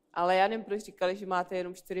 Ale já nevím, proč říkali, že máte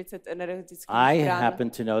jenom 40 energetických I brán. happen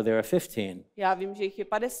to know there are 15, Já vím, že jich je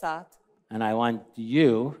 50. and I want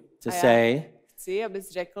you to say, chci,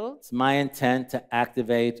 abys řekl, it's my intent to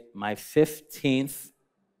activate my 15th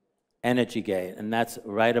energy gate, and that's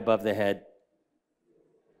right above the head.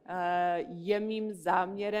 Je mým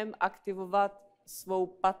záměrem aktivovat svou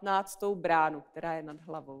 15. bránu, která je nad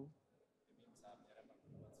hlavou.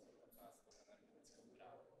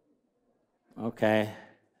 Okay,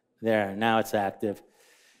 there, now it's active.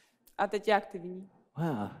 A teď je aktivní.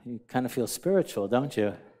 Wow, you kind of feel spiritual, don't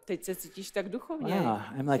you? Teď se cítíš tak duchovně. Wow,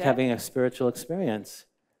 I'm like že? having a spiritual experience.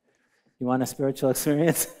 You want a spiritual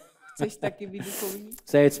experience? Chceš taky být duchovní?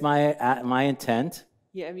 Say it's my intent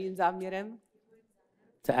Je mým záměrem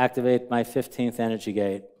to activate my 15th energy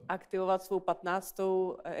gate. aktivovat svou 15.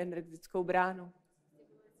 energetickou bránu.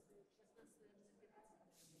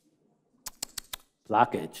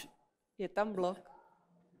 Blockage. Je tam blok.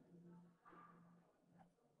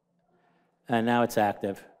 And now it's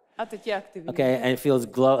active. A teď je aktivní. Okay, and it feels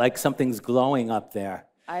like something's glowing up there.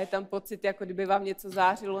 A je tam pocit, jako kdyby vám něco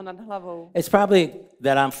zářilo nad hlavou. It's probably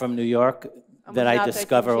that I'm from New York, that I možná to je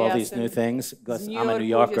discover tím, že all já these jsem new things, because Z I'm a New New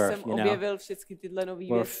Yorker, Yorku, že jsem you know. objevil všechny tyhle nové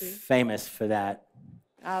We're věci. famous for that,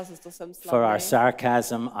 A za to jsem for our slavný.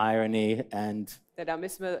 sarcasm, irony, and Teda my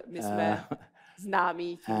jsme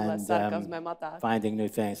známí tímhle sarkazmem a tak. finding new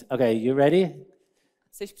things. Okay, you ready?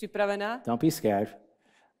 Jsi připravená? Don't be scared.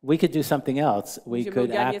 We could do something else. We Můžeme could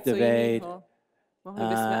udělat něco activate. jiného. Mohli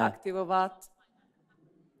bychom aktivovat.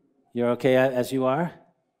 You're okay as you are?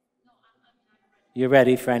 You're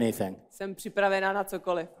ready for anything. Jsem připravená na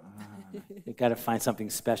cokoliv. You got to find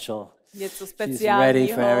something special. Něco She's ready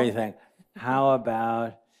for speciálního. everything. How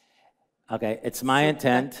about? Okay, it's my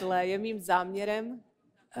intent Takhle je mým záměrem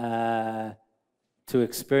to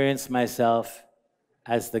experience myself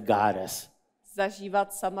as the goddess.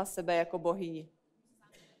 zažívat sama sebe jako bohyni.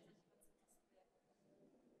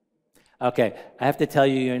 Okay, I have to tell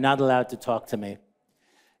you, you're not allowed to talk to me.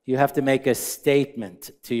 You have to make a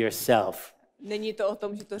statement to yourself. Není to o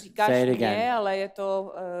tom, že to říkáš Say it mně, again. ale je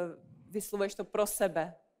to, vyslovuješ to pro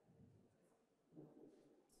sebe.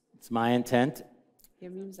 It's my intent Je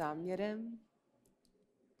mým záměrem.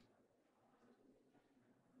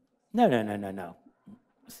 No.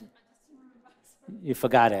 You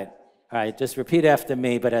forgot it. All right, just repeat after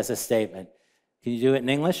me, but as a statement. Can you do it in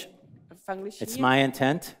English? V angličtině. It's my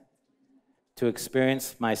intent to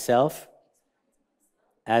experience myself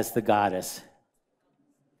as the goddess.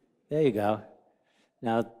 There you go.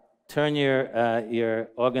 Now turn your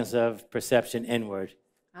organs of perception inward.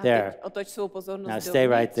 A There. teď otoč svou pozornost Now stay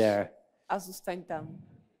right dovnitř there. a zůstaň tam.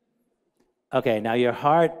 Okay, now your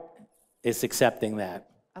heart is accepting that.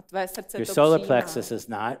 A tvé srdce Your to solar přijímá. plexus is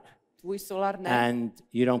not, Tvůj solar ne. and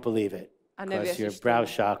you don't believe it A because your nevěříš brow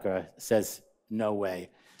tomu. chakra says no way.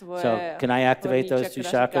 Tvoje So can I activate horní those two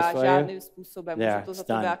čakra chakras říká for you? žádným způsobem. There, Můžu to za it's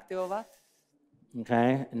done. tebe aktivovat?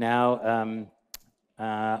 Okay, now,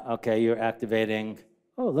 okay, you're activating,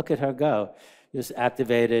 oh, look at her go. You just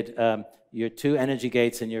activated your 2 energy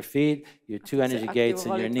gates in your feet, your 2 energy gates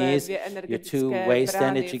in your knees, your 2 waist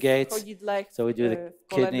energy gates. So we do the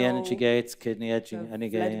kidney energy gates, kidney energy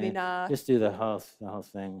gate. Just do the whole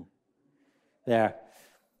thing. There.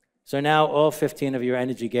 So now all 15 of your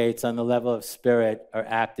energy gates on the level of spirit are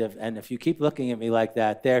active, and if you keep looking at me like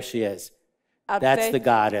that, there she is. That's the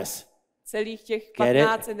goddess. Celých těch Get it?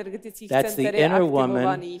 15 energetických That's the center je inner woman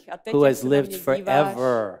aktivovaných. A teď, who jak has se na lived mě díváš,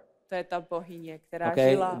 forever. to je ta bohyně, která Okay,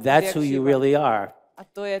 žila that's who you really are. A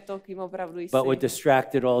to je to, kým opravdu jsi. But we're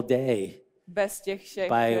distracted all day Bez těch všech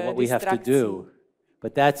by what we have to distrakcí. do.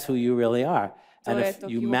 But that's who you really are. To And je if to,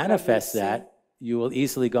 you kým manifest opravdu jsi. that, you will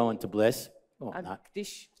easily go into bliss. Well, A not,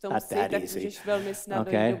 když v tom not jsi, that tak easy. můžeš velmi snadno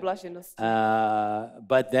Okay. jít do blaženosti.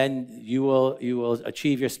 But then you will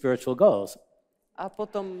achieve your spiritual goals. A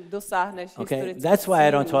potom dosáhneš Okay, historických that's why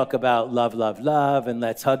I don't cílů. talk about love, and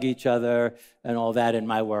let's hug each other and all that in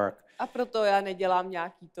my work. A proto já nedělám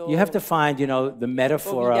nějaký to You have to find, the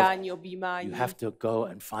metaphor of povídání, objímání. you have to go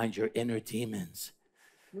and find your inner demons,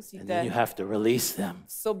 and then Musíte you have to release them.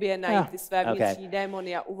 v sobě najít ty své okay. vnitřní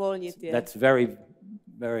démony a uvolnit je. That's very,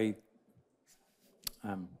 very,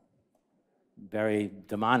 very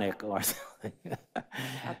demonic or something.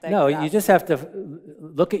 A to je No, you krásné. just have to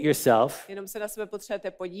look at yourself, Jenom se na sebe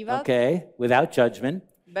potřebujete podívat, okay, without judgment.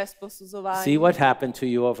 bez posuzování. See what happened to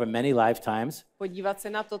you over many lifetimes. Podívat se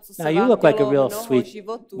na to, co se Now, you vám look like a dělo real mnoho sweet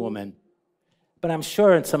životů. woman, but I'm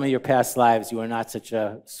sure in some of your past lives you were not such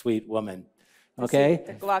a sweet woman. Okay? Jsi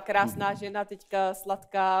taková krásná žena, teďka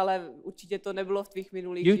sladká, ale určitě to nebylo v tvých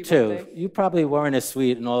minulých You too. životech. You probably weren't as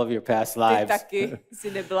sweet in all of your past Ty lives. taky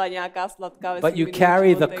jsi nebyla nějaká sladká ve But svých you minulých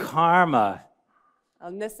carry the životech. karma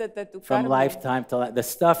Ale nesete tu from karmu lifetime to the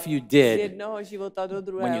stuff you z did jednoho života do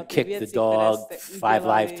druhého. when you Ty kicked věci, the dog které jste 5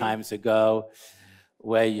 udělali, lifetimes ago,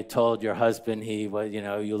 where you told your husband he was,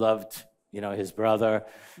 you loved, his brother,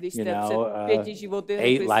 když you jste před know, 5 životy 8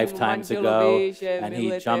 řekli svému lifetimes ago, manželovi, že and he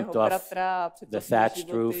milujete jumped jeho off bratra a před the 8 thatched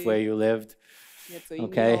roof where životy you lived, něco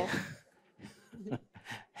okay? jiného.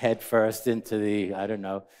 Head first into the, I don't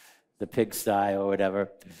know, the pigsty or whatever,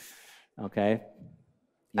 okay?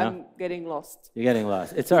 No? I'm getting lost. You're getting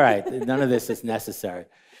lost. It's all right. None of this is necessary.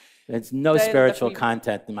 There's no To je spiritual takový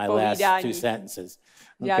content in my last 2 povídání. sentences.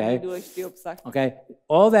 Žádný Okay? důležitý obsah. Okay?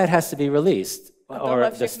 All that has to be released, A or tohle the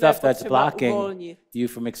všechno je stuff that's potřeba blocking uvolnit, you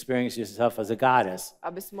from experiencing yourself as a goddess.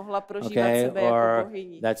 abys mohla prožívat Okay? sebe jako Or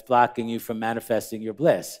bohyni. that's blocking you from manifesting your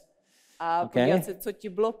bliss. A okay? podívat se, co ti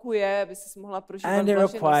blokuje, aby si mohla prožívat And it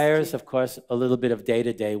requires, blaženosti. of course, a little bit of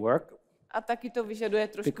day-to-day work. A taky to vyžaduje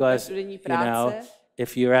trošku Because, každodenní práce.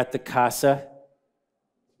 if you're at the casa,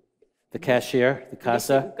 the cashier, the Když jsi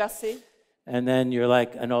casa, u kasy and then you're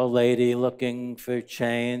like an old lady looking for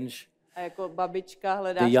change. a jako babička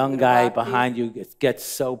hledáš The young guy špindrováky behind you gets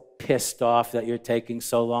so pissed off that you're taking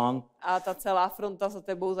so long. a ta celá fronta za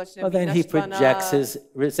tebou začne Well, být then he naštvaná, projects his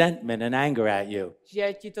resentment and anger at you.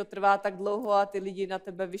 že ti to trvá tak dlouho a ty lidi na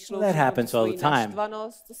tebe vyšlou Well, that všechno tu happens all svoji the time.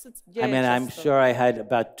 naštvanost. To se děje I mean, I'm často. sure I had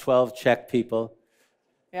about 12 Czech people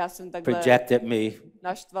Já jsem takhle project at me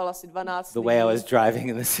naštval asi 12 the way I lidí, was driving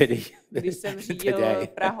in the city když jsem řídil today.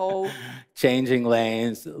 Prahou. Changing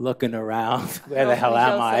lanes, looking around, where the hell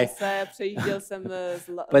Rozhlížel am I? jsem se, přejížděl jsem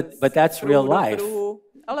But that's pruhu real do life. pruhu.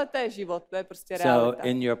 Ale to je život, to je prostě So realita.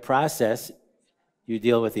 in your process, you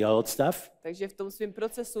deal with the old stuff, Takže v tom svém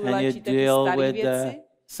procesu and you léčíte ty deal staré with věci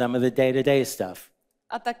some of the day-to-day stuff.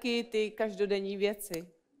 a taky ty každodenní věci.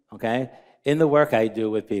 Okay? In the work I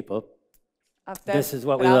do with people, A v té This is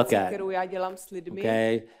what we look práci, at. kterou já dělám s lidmi,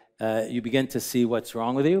 okay, you begin to see what's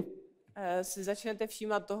wrong with you, si začnete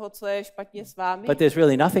všímat toho, co je špatně s vámi. but there's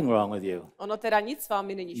really nothing wrong with you. Ono teda nic s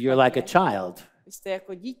vámi není špatně. You're like a child Vy jste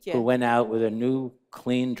jako dítě, who went out with a new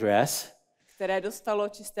clean dress, které dostalo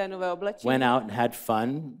čisté nové oblečení. went out and had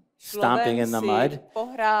fun, Šlo stomping ven in the si mud,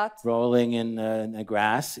 pohrát, rolling in the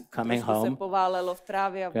grass, coming trošku se home. poválelo v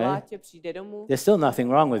trávě a v Okay. blátě, přijde domů. There's still nothing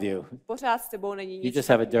wrong with you. Pořád s tebou není You nic just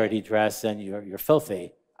have a špatně. dirty dress and you're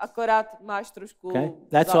filthy. Akorát máš trošku Okay?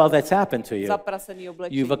 That's all that's happened to you. zaprasený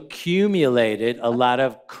oblečení. You've accumulated a lot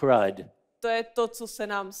of crud. To je to, co se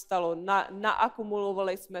nám stalo.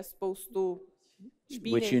 Naakumulovali jsme spoustu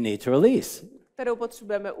Which you špíny, need to release. kterou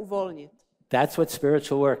potřebujeme uvolnit. That's what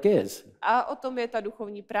spiritual work is. A o tom je ta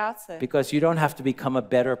duchovní práce. Because you don't have to become a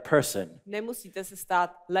better person. Nemusíte se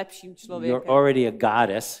stát lepším You're člověkem. already a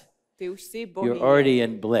goddess. Ty už jsi You're bohyně, already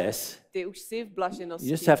in bliss. ty už jsi v You blaženosti.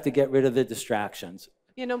 just have to get rid of the distractions.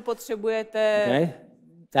 Jenom potřebujete Okay?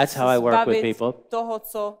 That's how I work with zbavit people. toho,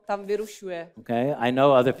 co tam vyrušuje. Okay? I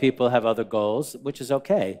know other people have other goals, which is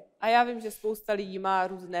okay. A já vím, že spousta lidí má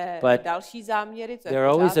různé But další záměry, to je There v are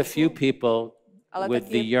always a pořádku. few people Ale with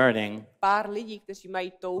taky the je yearning pár lidí, kteří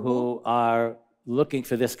mají touhu, who are looking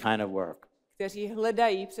for this kind of work. kteří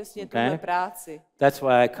hledají přesně Okay. tuhle práci. That's why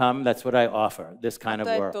I come, that's what I offer, this kind A of to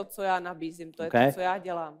je work. to, co já nabízím, to je Okay. to, co já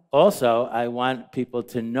dělám. Also, I want people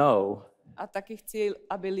to know A taky chci,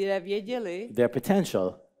 aby lidé věděli, their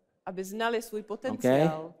potential, aby znali svůj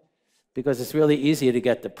potenciál. because it's really easy to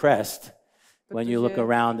get depressed when you look Protože-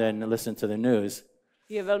 around and listen to the news.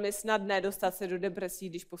 Je velmi snadné dostat se do depresí,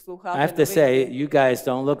 když posloucháte I have to say, noviny. you guys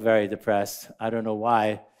don't look very depressed. I don't know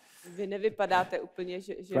why. Vy nevypadáte úplně,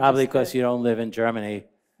 že Probably byste because you don't live in Germany.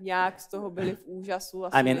 nějak z toho byli v úžasu.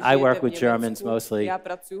 I mean, I work with Germans mostly. Já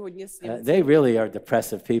pracuji hodně s Němci. They really are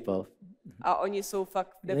depressive people. A oni jsou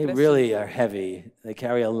fakt They depresivní. really are heavy. They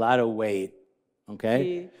carry a lot of weight. Okay?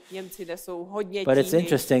 Ti Němci nesou hodně But it's tíhy.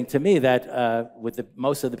 interesting to me that with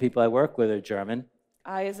most of the people I work with are German,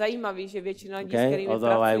 A je zajímavý, že většina lidí, Okay, s kterými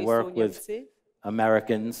although I pracuji, work jsou with Němci,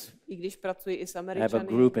 Americans. i když pracuji i s I have a Američany.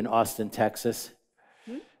 group in Austin, Texas.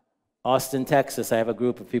 Austin, Texas. I have a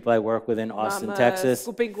group of people I work with in Austin, Mám Texas,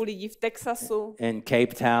 skupinku lidí v Texasu, in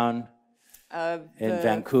Cape Town, in v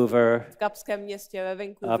Vancouver, Kapském městě, ve up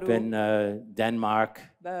Vancouveru, in Denmark.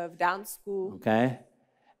 v Dánsku. Okay?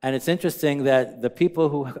 And it's interesting that the people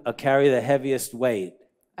who carry the heaviest weight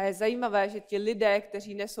A je zajímavé, že ti lidé,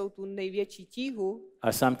 kteří nesou tu největší tíhu,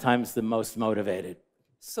 are sometimes the most motivated.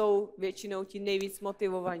 jsou většinou ti nejvíc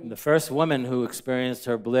motivovaní. The first woman who experienced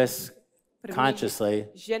her bliss První consciously,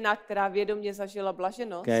 žena, která vědomě zažila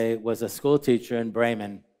blaženost, okay, was a school teacher in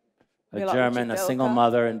Bremen, a Byla German, a učitelka. single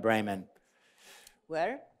mother in Bremen.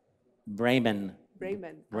 where? Bremen.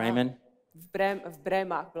 Bremen. Bremen. V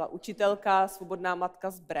Brémách byla učitelka, svobodná matka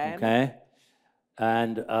z Brém. Okay.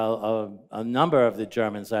 And a number of the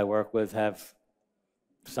Germans I work with have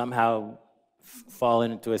somehow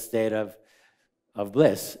fallen into a state of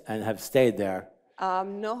bliss and have stayed there. A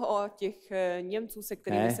mnoho těch Němců, se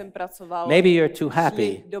kterými jsem pracoval, Maybe you're too šli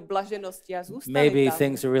happy. do blaženosti a zůstali Maybe tam.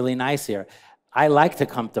 things are really nice here. I like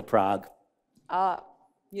to come to Prague. A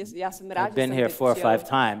já jsem rád, I've been že here jsem 4 or přijel 5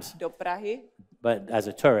 times, do Prahy. but as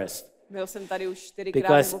a tourist. Byl jsem tady už 4krát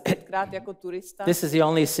Because nebo 5krát jako turista. This is the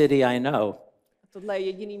only city I know Tohle je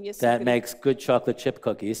jediný město, that který makes good chocolate chip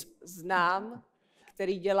cookies, znám,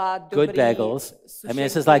 který dělá good dobrý bagels. I mean,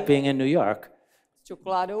 this is like being in New York. s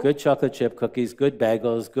čokoládou. Good chocolate chip cookies, good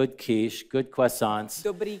bagels, good quiche, good croissants.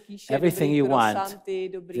 Dobrý kýše, Everything dobrý you want, croissanty,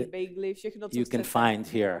 dobrý bagely, všechno, co you can chcete, find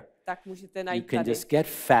here. tak můžete You najít can tady. just get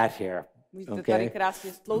fat here. Můžete tady Okay?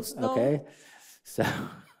 krásně stloustnout. Okay? So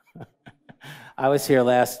I was here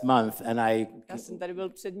last month and I Já jsem tady byl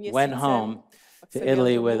před měsícem. went home pak to jsem jel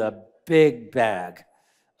Italy domů with a big bag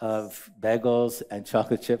of bagels and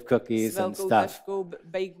chocolate chip cookies s and velkou stuff. taškou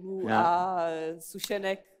bagelů Yeah. a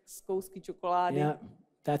sušenek z kousky čokolády. Yeah,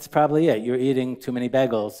 that's probably it. You're eating too many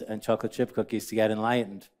bagels and chocolate chip cookies to get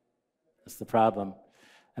enlightened. That's the problem.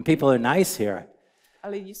 And people are nice here. A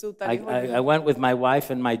lidi jsou tady hodní. I went with my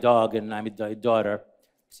wife and my dog and my daughter.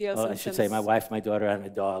 Přijel Oh, jsem I should sem say my wife, my daughter, and my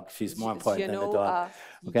dog. She's more s important than the ženou dog. a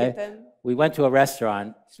Okay? dítětem. We went to a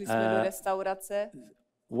restaurant Šli jsme do restaurace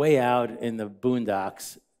way out in the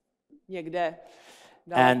boondocks, někde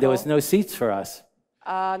and there was daleko no seats for us.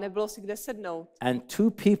 a nebylo si kde sednout. And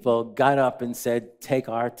 2 people got up and said,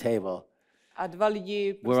 "Take our table. A 2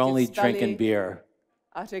 lidi We're only prostě drinking vstali beer."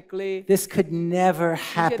 a řekli, This could never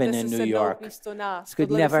happen můžete in se New sednout York. místo nás. This could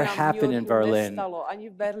Tohle by se never nám v happen New in Yorku Berlin. nestalo, ani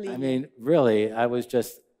v Berlíně. I mean, really, I was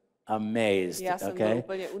just amazed. Já jsem byl Okay,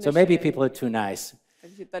 úplně so maybe unešený. people are too nice.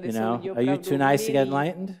 Takže tady You jsou know, lidi are you opravdu too nice to get milí.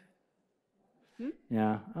 enlightened?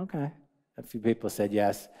 Yeah. Okay. A few people said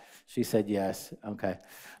yes. She said yes. Okay.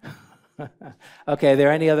 Okay. Are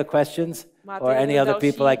there any other questions Máte or any někdo other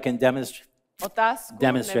people I další can demonstrate? Otázku,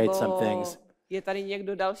 demonstrate nebo some things? je tady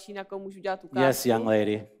někdo další, na koho můžu dělat ukázku? Yes, young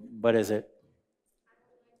lady. What is it?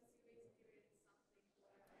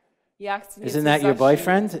 Já chci Isn't něco that your zažít.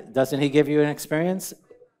 boyfriend? Doesn't he give you an experience?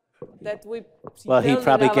 To je tvůj Well, he přítel,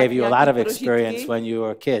 probably dodává gave you a lot of nějaký experience prožitky. when you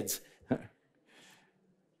were kids.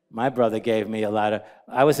 My brother gave me a lot of.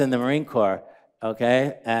 I was in the Marine Corps,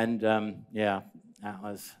 okay, and yeah, that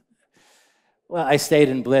was. Well, I stayed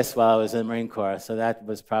in bliss while I was in the Marine Corps, so that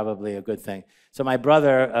was probably a good thing. So my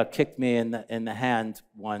brother kicked me in the hand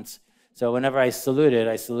once. So whenever I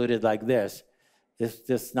saluted like this. This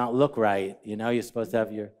does not look right. You know, you're supposed to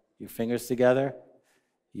have your fingers together.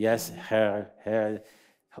 Yes, Herr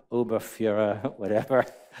Oberführer, whatever.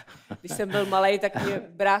 Když jsem byl malej, tak mě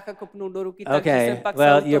brácha kopnul do ruky, takže Okay, jsem pak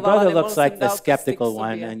well, your salutoval a brother nemohl looks jsem like the dál prsty k skeptical sobě.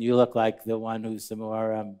 one, and you look like the one who's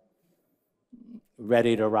more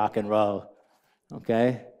ready to rock and roll.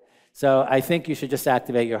 Okay? So I think you should just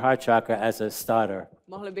activate your heart chakra as a starter.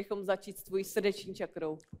 Mohli bychom začít s tvojí srdeční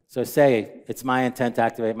čakrou. So say, it's my intent to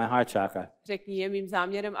activate my heart chakra. Řekni, je mým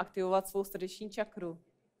záměrem aktivovat svou srdeční čakru.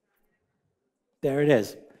 There it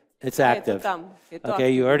is. It's A je to active. tam. Je to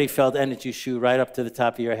Okay, you already felt energy shoot right up to the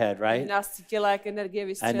top of your head, right? Nás cítila, jak energie And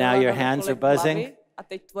vystřelila now your na hands are vrcholek buzzing. hlavy. A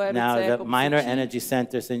teď tvoje Now ruce the jako minor psučí. energy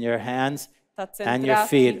centers in your hands Ta and centra your v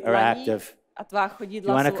feet tvých are dlaních active. a tvá You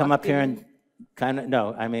chodidla want to jsou come up here aktivní. and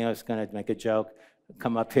no, I mean, I was going to make a joke.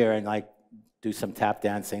 Come up here and like do some tap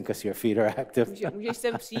dancing because your feet are active. Můžeš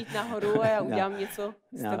sem přijít nahoru a já No. udělám něco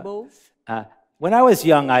s No. tebou. When I was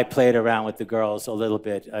young, I played around with the girls a little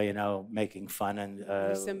bit, you know, making fun and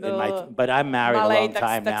Když jsem in byl but I'm married a malej, long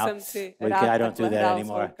time tak now. jsem si I rád don't do takhle that hrál s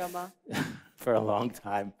anymore holkama. for a long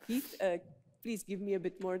time. Keith, please give me a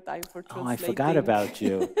bit more time for Oh, I translating. forgot about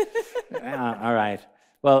you. Yeah, all right.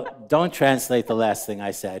 Well, don't translate the last thing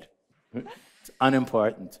I said. It's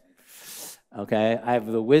unimportant. Okay? I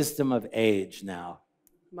have the wisdom of age now.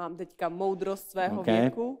 Mám teďka moudrost svého Okay.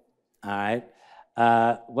 věku. All right.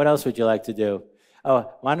 What else would you like to do? Oh,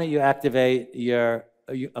 why don't you activate your,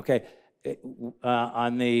 okay,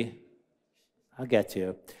 on the, I'll get to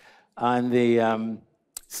you. On the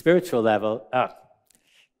spiritual level,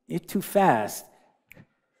 you're too fast.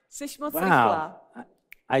 Jsi moc Wow. rychlá.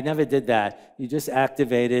 I never did that. You just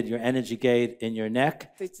activated your energy gate in your neck,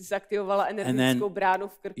 Teď jsi zaktivovala energetickou bránu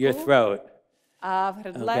v krku your throat. a v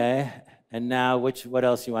hrdle. Okay? And now, what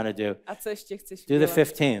else you want to do? A co ještě chceš Do the udělat?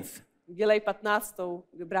 15th. Dělej 15.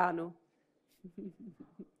 bránu.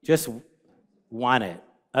 Just want it.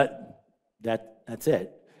 That's it.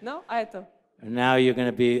 No a je to. And now you're going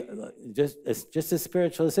to be just as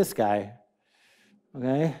spiritual as this guy.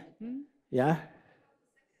 Okay? Yeah?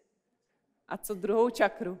 A co druhou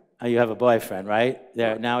čakru? You have a boyfriend, right?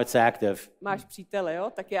 There, now it's active. Máš přítele, jo?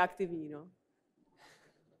 Tak je aktivní, no.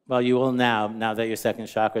 Well, you will now that your second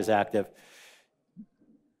chakra is active.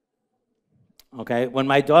 Okay, when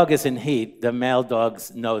my dog is in heat, the male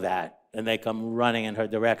dogs know that, and they come running in her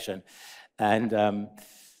direction. And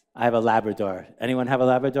I have a Labrador. Anyone have a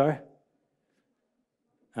Labrador?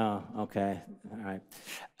 Oh, okay, all right.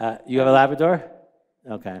 You have a Labrador?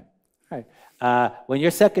 Okay, all right. When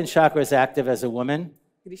your second chakra is active as a woman,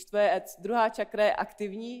 když tvoje druhá čakra je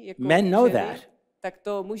aktivní, jako men know ženy, that. tak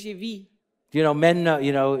to muži ví. You know, men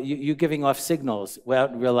know, you're giving off signals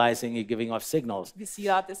without realizing you're giving off signals.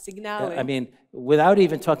 Vysíláte signály. I mean, without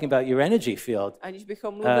even talking about your energy field. Aniž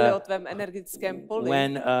bychom mluvili o tvém energetickém poli.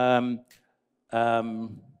 When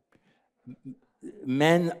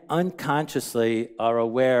men unconsciously are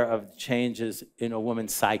aware of changes in a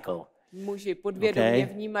woman's cycle. Muži podvědomě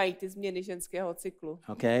vnímají ty změny ženského cyklu.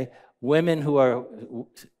 Okay? Women who are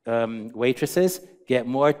waitresses get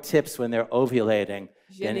more tips when they're ovulating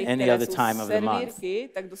than any other time of the month.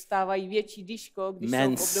 Tak dostávají větší diško, když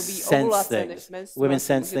Men jsou v období sense ovulace, things. než Women menstruace.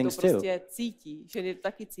 sense things to prostě too. cítí. Ženy to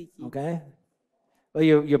taky cítí. Okay? Well,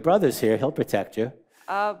 your brother's here. He'll protect you.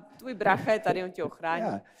 A tvůj brácha je tady, on tě ochrání.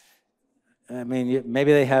 Yeah. I mean,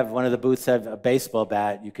 maybe they have one of the booths have a baseball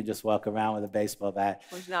bat. You can just walk around with a baseball bat.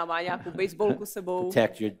 Možná má nějakou baseballku sebou.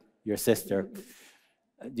 Protect your sister.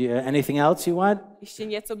 Anything else you want? Ještě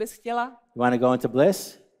něco bys chtěla? You want to go into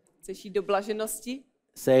bliss? Chceš jít do blaženosti?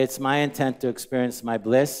 Say, it's my intent to experience my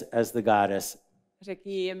bliss as the goddess.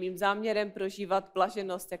 Řekni, je mým záměrem prožívat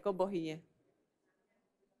blaženost jako bohyně.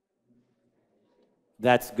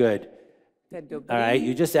 That's good. To je dobrý. All right,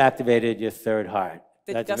 you just activated your third heart.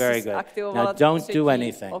 That's very good. Now don't do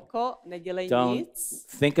anything. Oko, nedělej Don't nic.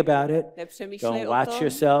 think about it. Nepřemýšlej Don't o watch tom.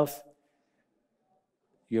 yourself.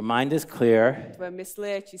 Your mind is clear. Tvoje mysl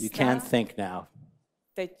je čistá. You can't think now.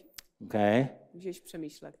 Teď Okay? můžeš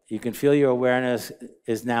přemýšlet. You can feel your awareness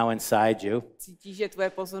is now inside you. Cítíš, že tvoje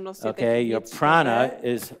pozornost je Okay? teď Your vnitř prana tebe.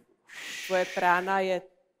 is Tvoje prána je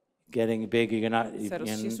getting big. You're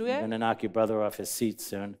gonna knock your brother off his seat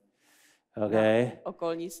soon. Okay?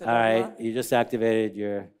 okolní se All right. You just activated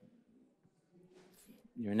your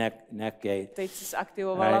neck gate. Teď jsi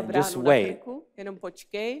aktivovala All right, just bránu na wait. krku, jenom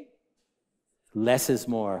počkej. Less is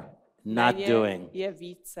more. Not Méně doing. je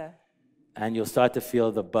více. And you'll start to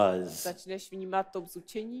feel the buzz. Začneš vnímat to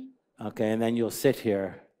bzučení Okay, and then you'll sit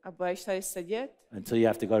here a budeš tady sedět, until you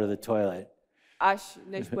have to go to the toilet. až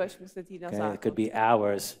než budeš muset jít na Okay, it záchod. could be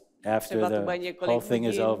hours after Třeba to bude the několik whole thing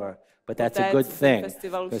is hodin over. But that's a poté, good co ten thing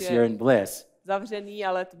festival už because je you're in bliss. Zavřený,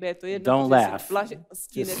 ale tobě je to jedno, Don't protože jsi laugh. v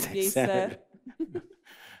blaženosti, Just nesměj stay se. centered.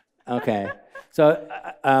 Okay, so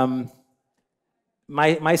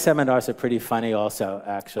my seminars are pretty funny also,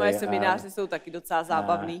 actually. Moje semináře jsou taky docela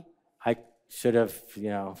zábavný. I should have,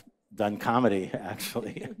 done comedy,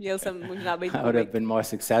 actually. Měl jsem možná být I would have komik, been more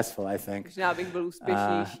successful, I think. možná bych byl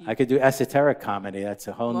úspěšnější. I could do esoteric comedy. That's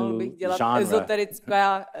a whole Mohl new bych dělat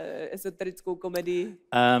genre. ezoterickou komedii.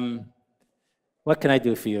 What can I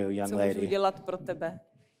do for you, young Co můžu lady? dělat pro tebe?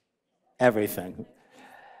 Everything.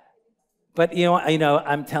 But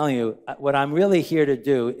I'm telling you, what I'm really here to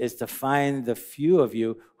do is to find the few of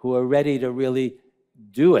you who are ready to really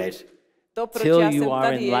do it. To, proč Till já you jsem are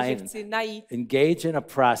tady, in je, že line. chci najít Engage in a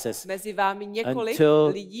process mezi vámi několik until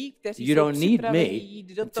lidí, kteří you jsou don't need me, připraveni jít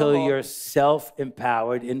do until toho, you're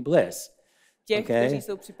self-empowered in bliss. těch, okay? kteří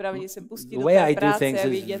jsou připraveni se pustit The do way té I do práce things a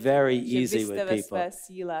is vidět, very že vy easy jste with ve people. své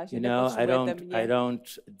síle, že I nepotřebujete mě. don't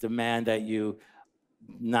demand that you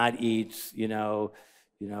not eat,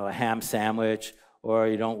 a ham sandwich, or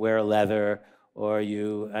you don't wear leather, or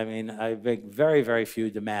I make very, very few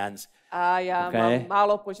demands. A já Okay? mám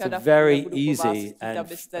málo It's požadavků, very nebudu po vás easy chtít,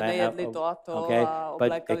 abyste nejedli to a to okay, a but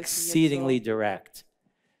oblékali si exceedingly něco. direct.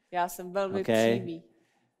 Já jsem velmi Okay? přímý.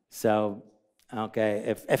 So, okay,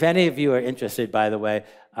 if any of you are interested, by the way,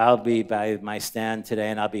 I'll be by my stand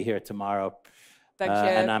today and I'll be here tomorrow.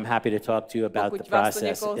 Takže And I'm happy to talk to you about the pokud vás to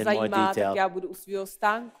process někoho in more zajímá, tak detail. já budu u svého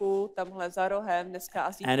stánku, tamhle za rohem, dneska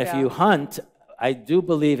a zítra. And if you hunt, I do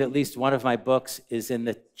believe at least one of my books is in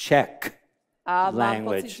the Czech a mám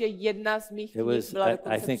language. pocit, že jedna z mých It knih was, byla I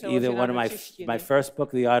dokonce think, either přeložena one of do my češtiny. first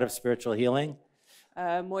book, The Art of Spiritual Healing,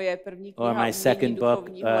 Moje první or kniha my second book,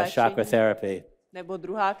 duchovního Chakra léčení, Therapy. nebo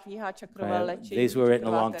druhá kniha Čakrové Okay, léčení. these were written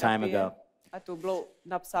a čakrová long time terapie. ago. A to bylo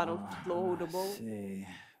napsáno dlouhou dobou. Let's see.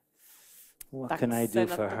 What Tak can I se do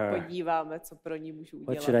na for to her? podíváme, co pro ní můžu What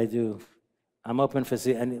udělat. should I do? I'm open for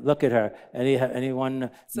and look at her.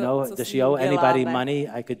 Anyone know? co Does s she ní owe anybody uděláme? money?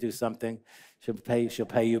 I could do something. She'll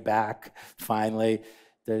pay you back finally.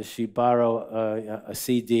 Does she borrow a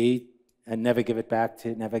CD and never gave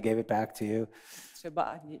it back to you.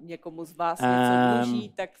 Třeba někomu z vás něco dluží,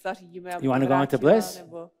 tak zařídíme, aby You want to go into vrátila, bliss?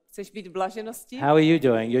 nebo chceš být v blaženosti? How are you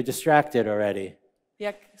doing? You're distracted already.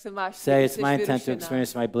 Jak se máš? Say, Jsi it's my intent to vyrušená.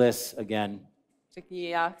 experience my bliss again. Řekni,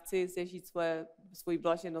 já chci zažít svoji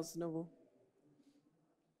blaženost znovu.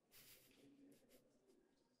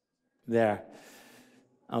 There.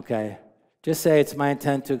 Okay. Just say, it's my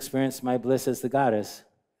intent to experience my bliss as the goddess.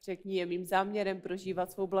 Řekni, je mým záměrem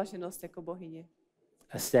prožívat svou blaženost jako bohyně.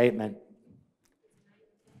 A statement.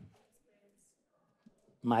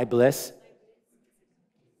 My bliss.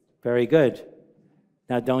 Very good.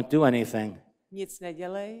 Now don't do anything. Nic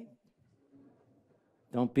nedělej.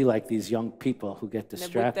 Don't be like these young people who get Nebuďte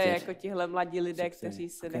distracted. jako tihle mladí lidé, kteří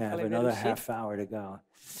se Okay, I have nechali another vyrušit. half hour to go.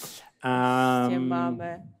 Ještě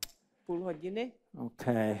máme půl hodiny.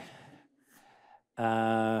 Okay.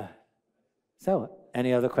 So,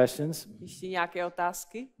 any other questions? Ještě nějaké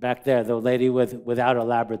otázky? Back there, the lady without a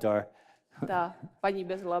Labrador. Ta paní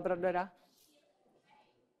bez labradora.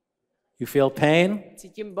 You feel pain?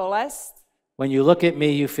 Cítím bolest. When you look at me,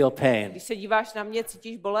 you feel pain. Když se díváš na mě,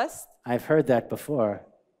 cítíš bolest? I've heard that before.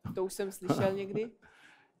 To už jsem slyšel někdy.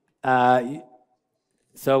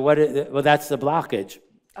 Well, that's the blockage.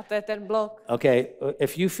 A to je ten blok. Okay,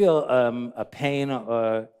 if you feel a pain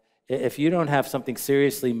or if you don't have something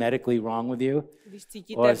seriously medically wrong with you, Když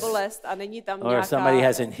cítíte bolest a není tam or somebody nějaká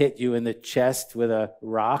hasn't hit you in the chest with a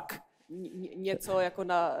rock, něco jako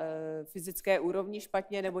na fyzické úrovni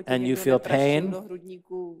špatně, nebo tě and you někdo feel neprašil pain do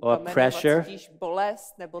hrudníku or kamenem pressure, a cítíš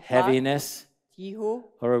bolest nebo tlak, heaviness,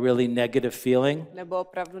 tíhu, or a really negative feeling nebo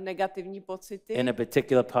opravdu negativní pocity in a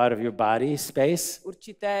particular part of your body space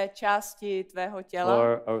určité části tvého těla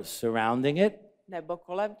or surrounding it, nebo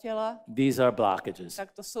kolem těla, these are blockages.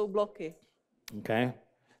 tak to jsou bloky. Okay?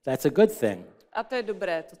 That's a good thing. A to je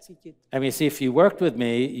dobré to cítit. I mean, see, if you worked with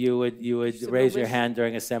me, you would se raise your budeš hand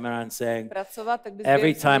during a seminar and saying, Pracovat, tak bys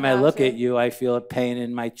every během time I look at semináře you, I feel a pain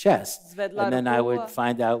in my chest. Zvedla And then I ruku would a-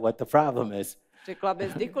 find out what the problem is. Řekla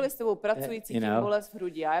bys, kdykoliv s tebou pracuji, cítím know, bolest v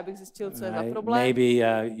hrudi. A já bych zjistil, co je za Right? problém. Maybe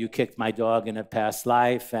you kicked my dog in a past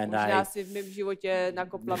life, and Možná si v mém životě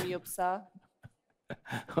nakopla mýho psa.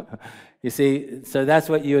 you see, so that's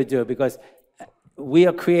what you would do, because we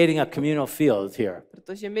are creating a communal field here.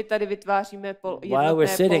 Protože my tady vytváříme While we're jednotné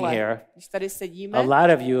sitting pole. here, Když tady sedíme, A lot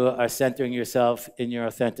of you are centering yourself in your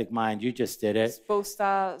authentic mind. You just did it.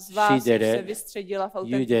 spousta z vás už did se it. vystředila v You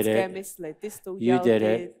did autentické it. mysli. Ty jsi to You udělal,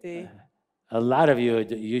 did it. A lot of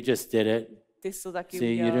you just did it. ty jsi to taky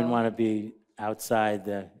See, you didn't udělal. want to be outside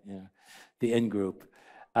the in group.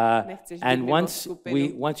 Nechceš být And mimo once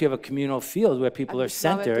skupinu. once you have a communal field where A people are když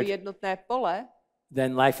máme to centered, jednotné pole,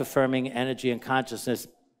 then life affirming energy and consciousness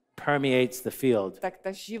permeates the field. tak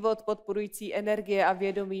ta život podporující energie a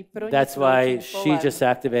vědomí That's proniknou why tím she polem. just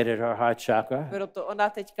activated her heart chakra. Proto ona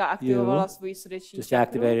teďka aktivovala svoji srdeční Just čakru.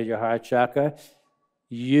 activated your heart chakra.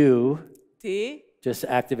 You Ty just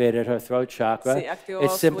activated her throat chakra. si aktivoval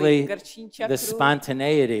It's svoji simply krční the čakru.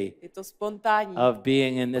 spontaneity Je to spontánní. of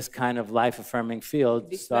being in this kind of life-affirming field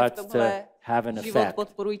Když jsme v starts to tomhle have an život effect.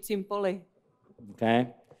 podporujícím poli. Okay,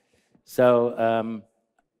 so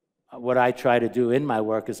what I try to do in my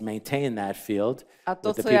work is maintain that field A to,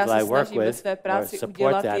 with the co já people I se work snažím ve with, své or práci support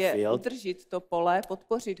udělat, that je field, udržet to pole,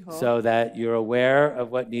 podpořit ho, so that you're aware of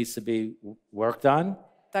what needs to be worked on.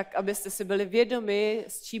 tak abyste si byli vědomi,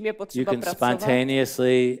 s čím je You potřeba can pracovat.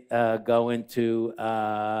 spontaneously go into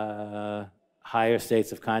higher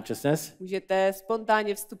states of consciousness. Můžete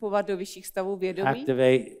spontánně vstupovat do vyšších stavů vědomí.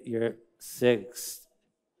 Activate your sixth.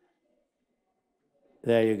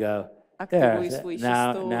 There you go. Aktivuj svůj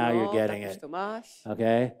šestou Now you're noc, getting tak už it. to máš.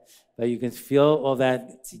 Okay, but you can feel all that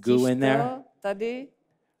Cítíš goo in there. to tady?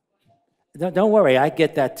 Don't worry, I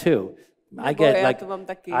get that too. I Nebo get já like to mám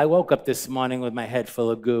taky. I woke up this morning with my head full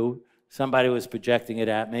of goo. Somebody was projecting it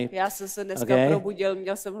at me. Já jsem se dneska Okay. probudil,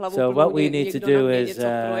 měl jsem hlavu So plnou, what we need to někdo do na mě is, něco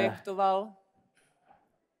projektoval.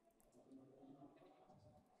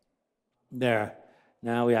 There.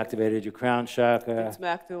 Now we activated your crown chakra. Teď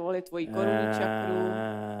jsme aktivovali tvoji korunní čakru.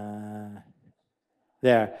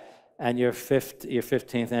 There. And your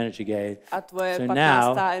 15th energy gate. A tvoje So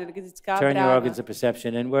 15. now, energetická turn your brána. organs of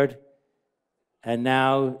perception inward. And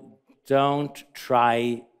now don't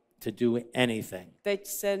try to do anything. Teď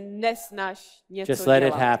se nesnaž něco Just let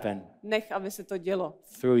dělat. it happen Nech, aby se to dělo.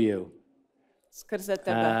 through you. Skrze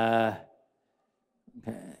tebe.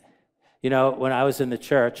 Okay. You know, when I was in the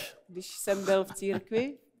church Když jsem byl v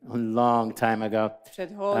církvi a long time ago,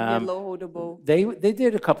 před hodně dlouhou dobou, they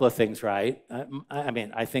did a couple of things right. I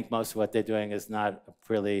mean, I think most of what they're doing is not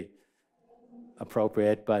really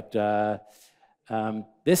appropriate, but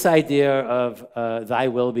this idea of thy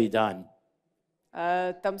will be done.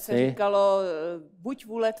 Tam se říkalo, buď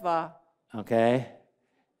vůle tvá. Okay?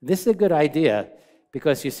 This is a good idea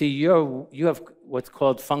because you see you have what's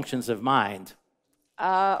called functions of mind.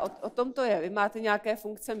 A o tom to je. Vy máte nějaké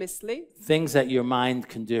funkce mysli, Things that your mind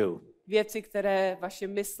can do. věci, které vaše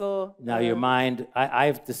mysl Now your mind,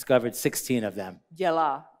 I've discovered 16 of them.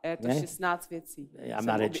 dělá. Je to Okay? 16 věcí. I'm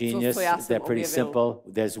not a genius. They're pretty simple.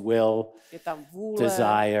 There's will, Je tam vůle,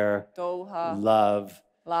 desire, touha, love,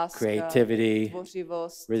 láska, creativity,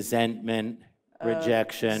 tvořivost, resentment,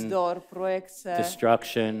 rejection, vzdor, projekce,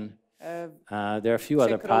 destruction. There are a few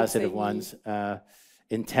other positive ones.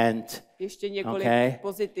 Intent. ještě několik Okay?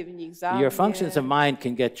 pozitivních záměrů. Your functions of mind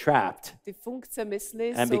can get trapped Ty funkce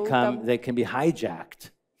mysli and jsou tam they can be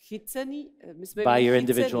hijacked chycený, my jsme by your chycený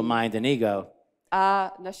individual mind and ego.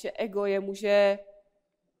 a naše ego je může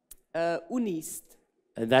uníst.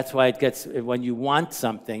 And that's why it gets, when you want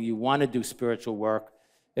something, you want to do spiritual work,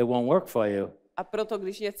 it won't work for you. A proto,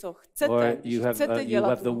 když něco Or chcete, když you have chcete you dělat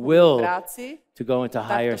have the duchovní will práci, to go into tak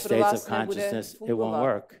higher to pro states vás of nebude consciousness, it won't fungovat.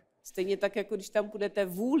 work. Stejně tak, jako když tam budete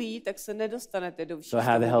vůlí, tak se nedostanete do vyššího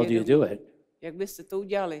So how the hell do you do it? Jak byste to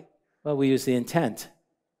udělali? Well, we use the intent.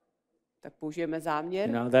 Tak použijeme záměr.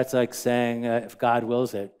 You know, that's like saying if God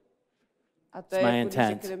wills it, A to it's je my jako, když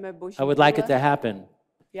intent. řekneme Boží I would like it to vůle. happen,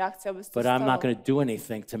 Já chci, aby se to but I'm not stalo. going to do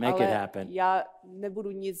anything to make it Ale happen. já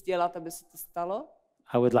nebudu nic dělat, aby se to stalo.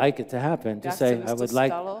 I would like it to happen. Já Just chci, say, aby se I to would like,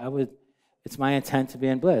 stalo. it's my intent to be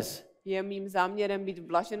in bliss. Je mým záměrem být v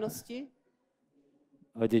blaženosti.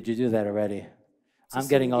 Or did you do that already? Co I'm jsem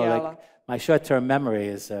getting all udělala? like, my short-term memory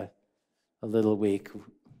is a little weak.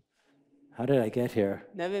 How did I get here?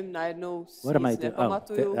 Nevím, najednou si What am I nic doing? Oh,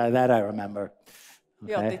 nepamatuju. that I remember.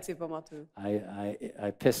 Jo, Okay. teď si pamatuju.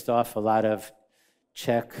 I pissed off a lot of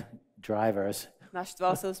Czech drivers.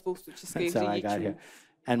 Naštval jsem spoustu českých That's how I got here. řidičů.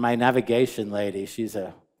 And my navigation lady, she's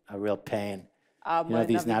a real pain. A You know moje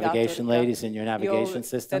these navigation navigátorka- ladies in your navigation jo,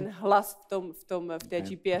 system? ten hlas v té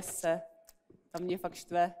GPSce, tam mě fakt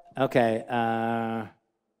štve. Okay.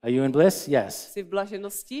 Are you in bliss? Yes. Jsi v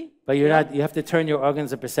blaženosti? But you're Jo. not. You have to turn your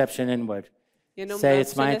organs of perception inward. Jenom Say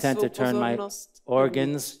it's my přenes intent to svou turn my pozornost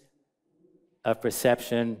organs of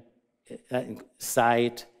perception,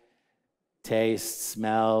 sight, taste,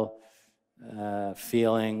 smell,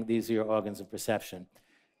 feeling. These are your organs of perception.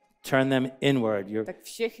 Turn them inward. tak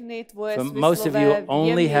všechny tvoje For most of you smyslové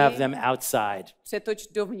only have vjemy them outside. přetoč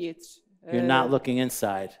dovnitř. You're not looking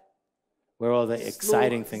inside, where all the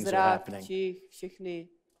exciting things are zrak, happening. čich, všechny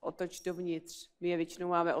otoč dovnitř. My je většinou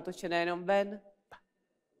máme otočené jenom ven.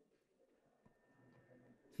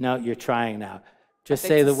 No, you're trying now. Just teď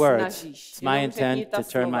say se the words. snažíš. It's my Jenom řekni intent ta to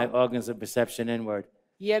turn my slova. organs of perception inward.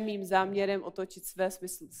 Je mým záměrem otočit své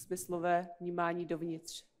smyslové vnímání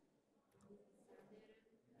dovnitř.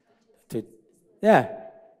 Yeah.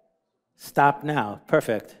 Stop now.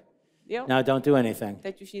 Perfect. Jo? Now don't do anything.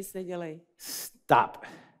 Teď už nic nedělej. Stop.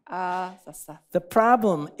 A zastav. The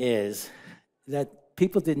problem is that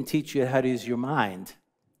people didn't teach you how to use your mind.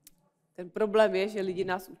 Ten problém je, že lidi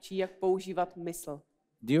nás učí, jak používat mysl.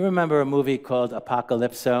 Do you remember a movie called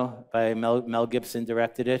Apocalypso by Mel Gibson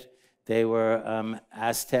directed it? They were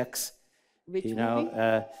Aztecs. Which You know,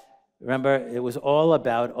 movie? remember it was all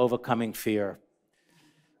about overcoming fear.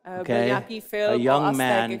 Byl okay. nějaký A film young o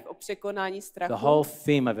Aztékech, man, o překonání strachu. The whole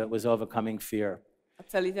theme of it was overcoming fear. A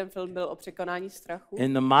celý ten film byl o překonání strachu.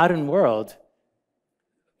 In the modern world,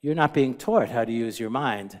 you're not being taught how to use your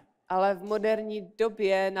mind. Ale v moderní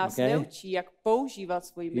době nás Okay. neučí, jak používat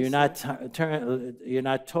svůj mysl. You're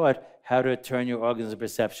not taught how to turn your organs of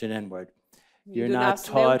perception inward. You're Nikdo not nás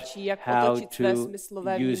taught neučí, jak how otočit své to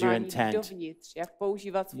smyslové use your vnímání intent. dovnitř, jak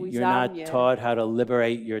používat svůj You're not záměr, taught how to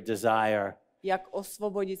liberate your desire, jak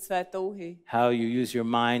osvobodit své touhy, how you use your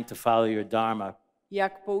mind to follow your dharma.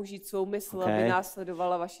 jak použít svou mysl, Okay. aby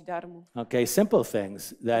následovala vaši dharmu. Okay, simple things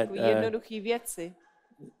that Takové jednoduché věci.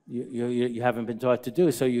 you haven't been taught to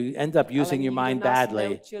do. So you end up Ale using your nikdo mind nás badly,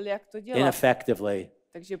 neučil, jak to dělat. ineffectively.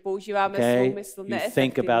 Takže používáme Okay, svou mysl you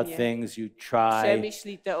think about neefektivně. things, you try,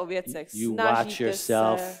 Přemýšlíte o věcech, you watch snažíte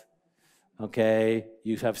yourself. se, Okay,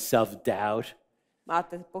 you have self-doubt.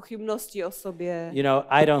 máte pochybnosti o sobě. You know,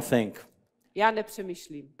 I don't think, Já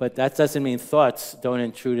nepřemýšlím. but that doesn't mean thoughts don't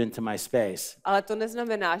intrude into my space. Ale to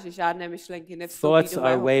neznamená, že žádné myšlenky nevstoupí Thoughts do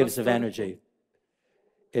are mého waves of prostoru. energy.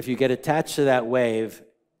 If you get attached to that wave,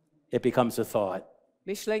 it becomes a thought.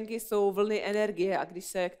 Myšlenky jsou vlny energie a když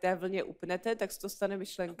se k té vlně upnete, tak se to stane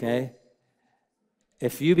myšlenkou. Okay?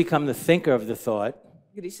 If you become the thinker of the thought,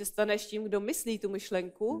 Když se staneš tím, kdo myslí tu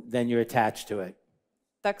myšlenku, then you're attached to it.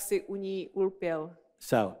 tak si u ní ulpěl.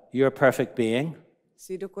 So, you're a perfect being,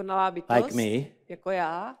 Jsi dokonalá bytost, like me, jako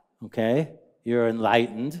já, okay? You're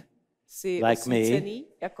enlightened, Jsi like me. osvícený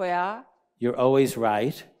jako já. You're always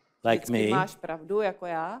right, like Vždycky me. máš pravdu jako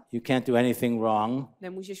já. You can't do anything wrong.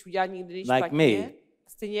 Nemůžeš udělat nikdy nic Like špatně. me.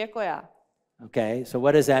 Stejně jako já. Okay, so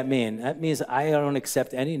what does that mean? That means I don't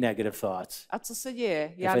accept any negative thoughts. A co se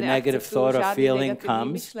děje? Já If a negative neakceptuju thought or žádný feeling negativní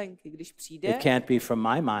comes, myšlenky. Když přijde, It can't be from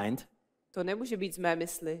my mind. to nemůže být z mé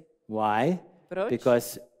mysli. Why? Proč?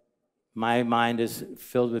 Because my mind is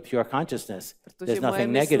filled with pure consciousness. Protože There's moje nothing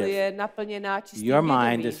mysl negative. je naplněná čistým Your mind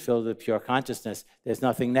vědomím. is filled with pure consciousness. There's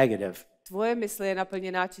nothing negative. Tvoje mysl je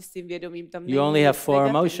naplněná čistým vědomím. Tam není You only have nic 4 negativního.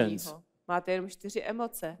 emotions. Máte jenom 4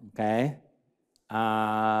 emoce. Okay?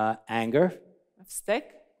 Anger,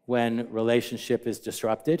 Vztek, when relationship is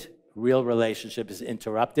disrupted, real relationship is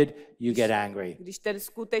interrupted, you get angry. když ten That's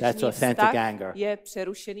skutečný authentic vztah anger. je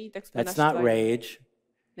přerušený, tak jsme That's not naštvaní. rage.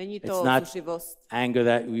 Není It's to not zuřivost. anger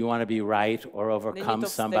that you want to be right or Není overcome to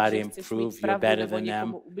vztek, somebody že and chceš prove mít you're pravdu better nebo than them.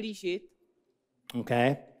 někomu ublížit.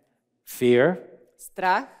 Okay? Fear,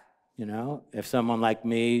 Strach, you know, if someone like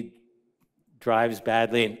me drives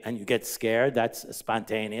badly and you get scared, that's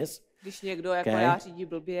spontaneous. když někdo jako Okay. já řídí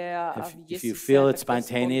blbě a If vyděsí you se, feel it tak to je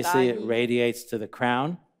spontaneously, it spontánní. radiates to the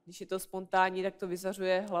crown Když je to spontánní, tak to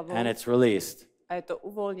vyzařuje hlavou and it's released. a je to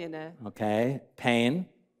uvolněné. Okay? Pain,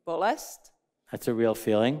 Bolest, that's a real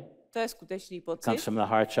feeling. to je skutečný Comes pocit from the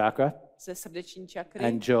heart chakra. ze srdeční čakry.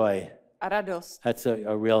 And joy, A radost. that's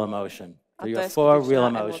a real emotion. A There to are je 4 skutečná real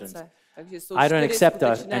emoce. emotions. Takže jsou I don't 4 accept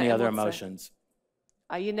skutečné any other emoce. emotions.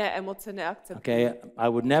 A jiné emoce neakceptuji. Okay? I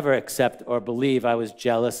would never accept or believe I was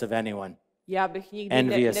jealous of anyone. Já bych nikdy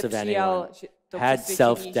Envious of nepřijal anyone. že to Had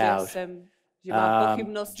přesvědčení, self-doubt. že mám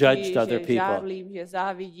pochybnosti, Judged other že people. žárlím, že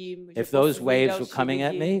závidím, že If those posuzuji waves were další coming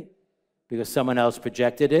at lidi. me because someone else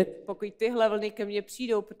projected it, Pokud tyhle vlny ke mně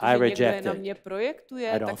přijdou, protože I někdo reject je na it. mě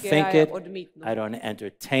projektuje, I don't tak think já je it, odmítnu. I don't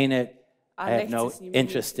entertain it, A I have nechci no s ním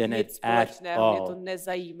interest mít in nic it at společného, mě to all.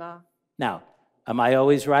 nezajímá. Now, am I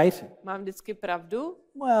always right? Mám vždycky pravdu?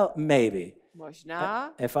 Well, maybe.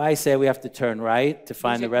 Možná. If I say we have to turn right to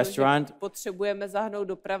find the Řeknu, že restaurant, potřebujeme zahnout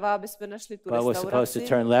doprava, aby jsme našli tu but we're supposed to restauraci.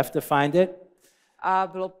 turn left to find it, A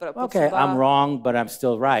bylo okay, potřeba I'm wrong, but I'm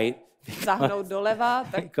still right. zahnout doleva,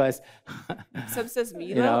 tak Because jsem se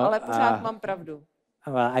zmíril, You know, ale pořád mám pravdu.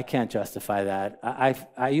 well, I can't justify that.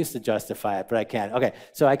 I used to justify it, but I can't. Okay,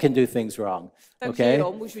 so I can do things wrong. Takže Okay,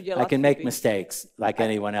 jo, můžu dělat I can make chyby. mistakes like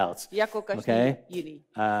anyone else. Jako každý Okay, jiný.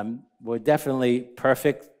 we're definitely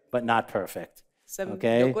perfect, but not perfect. Jsem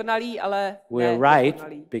Okay. dokonalý, ale We're ne right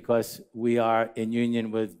dokonalý. because we are in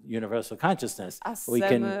union with universal consciousness. A We jsem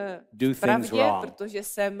can do v things pravdě, wrong. protože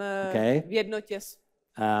jsem Okay. v jednotě s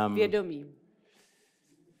Um, vědomím.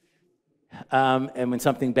 and when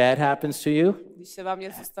something bad happens to you, Když se vám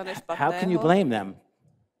něco stane how can you špatného, blame them?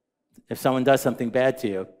 If someone does something bad to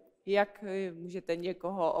you, jak můžete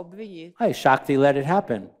někoho obvinit? hey, Shakti let it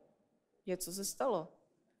happen. Něco se stalo.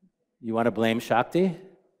 You want to blame Shakti?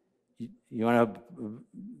 You want to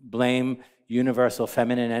blame universal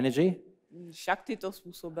feminine energy? Shakti to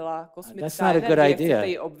způsobila That's kosmická not a good energie. idea. Chcete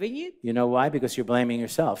ji obvinit? You know why? Because you're blaming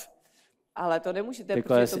yourself. Ale to nemůžete,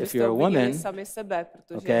 Because protože to if byste you're a obvinili woman, sami sebe,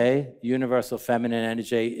 protože Okay? Universal feminine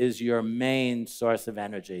energy is your main source of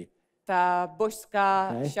energy. ta božská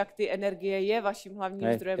Okay. Shakti energie je vaším hlavním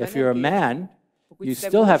Okay? zdrojem If you're a energie. man, Pokud you jste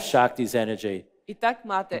still have muž, Shakti's energy. I tak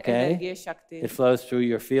máte Okay? energie Shakti, It flows through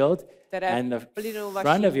your field, které and the plynou front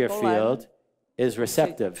vaším of your polem. field is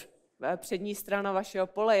receptive Přední strana vašeho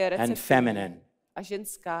pole je and receptivní feminine. a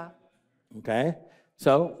ženská. Okay?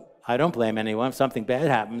 So I don't blame anyone if something bad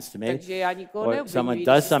happens to me. Takže já nikoho or neobvinuji, someone když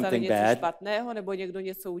does se stane something něco bad. špatného, nebo někdo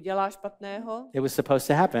něco udělá špatného, It was supposed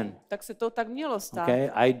to happen. tak se to tak mělo stát. Okay?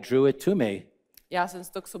 I drew it to me. Já jsem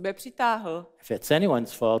si to k sobě přitáhl. If it's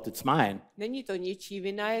anyone's fault, it's mine. Není to ničí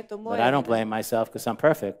vina, je to But moje I don't vina. blame myself because I'm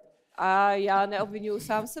perfect. A já neobvinuju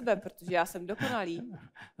sám sebe, protože já jsem dokonalý.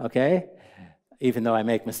 Okay? Even though I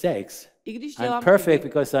make mistakes. I když I'm dělám perfect chyby,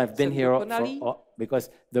 because I've been jsem here dokonalý,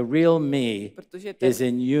 because the real me protože ten, is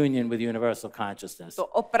in union with universal consciousness. to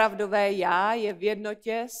opravdové já je v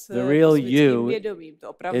jednotě s The real kosmickým you vědomím. To Is in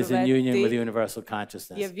opravdové union with ty universal je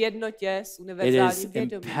consciousness. v jednotě s It is univerzálním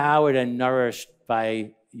vědomím. empowered and nourished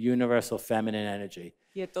by universal feminine energy.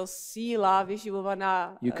 Je to síla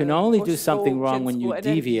vyživovaná You can only do božskou something wrong when ženskou you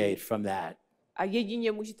energií. deviate from that. A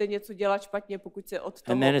jedině můžete něco dělat špatně, pokud se od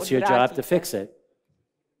toho And then it's your job to fix it.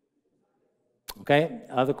 Okay?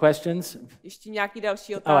 Other questions? Ještě nějaký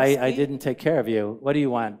další Oh, otázky? I didn't take care of you. What do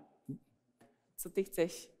you want? Co ty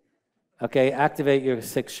chceš? Okay, activate your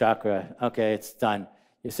sixth chakra. Okay, it's done.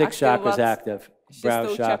 Your sixth chakra is Aktivovat active. Brow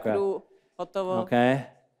šestou chakra. čakru, hotovo. Okay.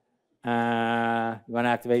 You want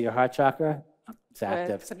to activate your heart chakra? It's To je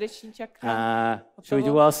active. srdeční čakra. Should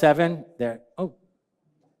we do all 7? There. Oh.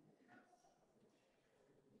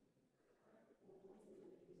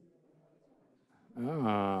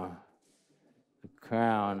 The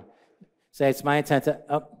crown. Say, it's my intent to,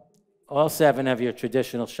 all 7 of your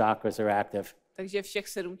traditional chakras are active. Takže všech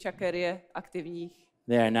 7 čaker je aktivních.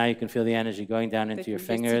 There, now you can feel the energy going down into Teď your můžeš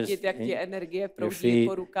fingers, cítit, jak ti energie your proudí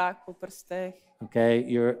po feet. rukách, po prstech. Okay,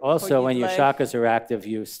 you're also, when your chodidlech. chakras are active,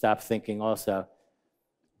 you stop thinking also.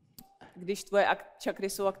 Když tvoje čakry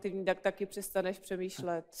jsou aktivní, tak taky přestaneš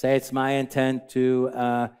přemýšlet. Say, it's my intent to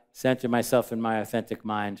center myself in my authentic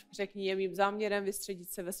mind. Řekni, je mým záměrem vystředit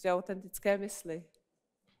se ve své autentické mysli.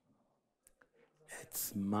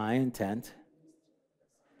 It's my intent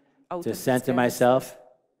to Autentické center mysli. myself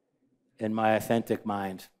in my authentic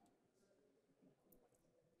mind.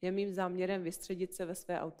 Je mým záměrem vystředit se ve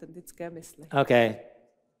své autentické mysli. Okay,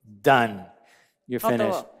 done. You're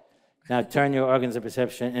Hotovo. finished. Now turn your organs of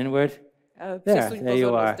perception inward. Přesuň there you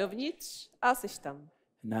pozornost are. dovnitř a jsi tam.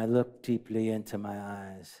 And I look deeply into my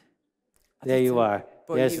eyes. A There teď you se are.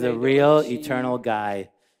 There's the podívej do real očí. eternal guy,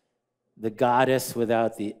 the goddess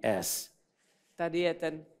without the S, Tady je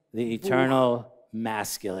ten the eternal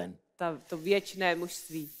masculine. to věčné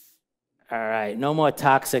mužství. All right, no more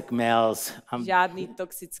toxic males. Žádný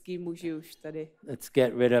toxický muži už tady. Let's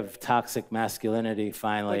get rid of toxic masculinity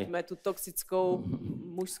finally. Pojďme tu toxickou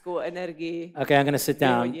mužskou energii Okay, I'm going to sit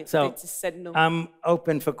down. vyhodit. So Teď si sednu. I'm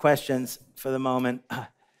open for questions for the moment.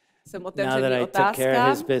 Jsem Now that otevřený I took care of otázkám.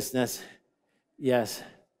 his business. Yes.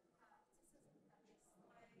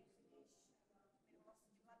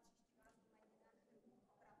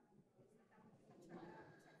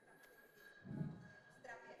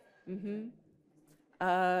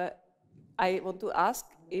 I want to ask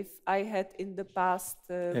if I had in the past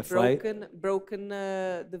If I- broken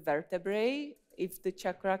the vertebrae, if the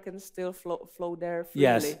chakra can still flow there freely.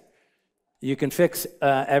 Yes. You can fix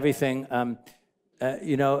everything.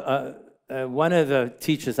 One of the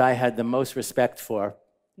teachers I had the most respect for,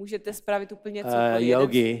 Můžete spravit úplně a cokoliv.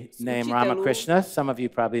 yogi z named učitelů- Ramakrishna. Some of you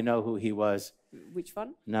probably know who he was. Which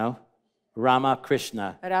one? No?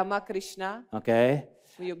 Ramakrishna. Rama Krishna, Okay?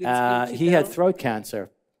 yogický He učitel. had throat cancer.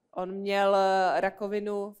 On měl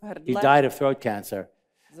rakovinu v He hrdle. died of throat cancer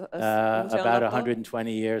Umřel about na to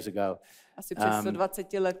 120 years ago. asi před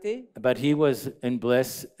 120 lety, But he was in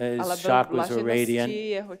bliss. ale His byl v chakras were blaženosti, radiant.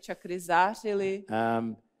 jeho čakry zářily.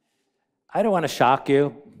 I don't want to shock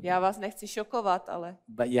you, Já vás nechci šokovat, ale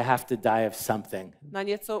but you have to die of something. na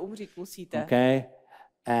něco umřít musíte. Okay?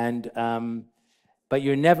 And but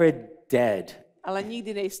you're never dead. Ale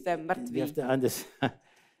nikdy nejste You have mrtví. to understand.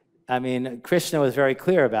 I mean, Krishna was very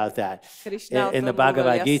clear about that Krishna o in the tom Bhagavad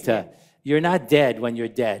mluvil Gita. jasně. You're not dead when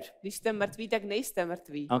you're dead. Když jste mrtví, tak nejste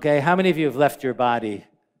mrtví. Okay? How many of you have left your body?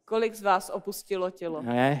 Kolik z vás opustilo tělo?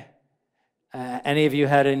 Okay? Any of you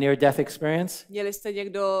had a near-death experience? Měli jste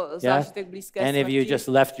někdo Yeah? zážitek blízké Any of you smrti? just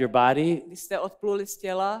left your body Když jste odpluli z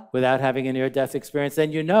těla? without having a near-death experience?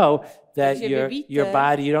 Then you know that Takže vy your víte-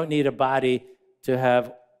 body, you don't need a body to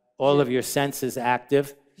have all of your senses active.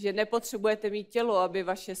 Že nepotřebujete mít tělo, aby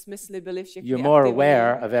vaše smysly byly všechny You're more aktivní.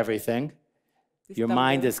 aware of everything. Ty jsi Your tam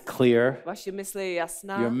mind byl. is clear. Vaše mysl je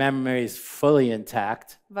jasná, Your memory is fully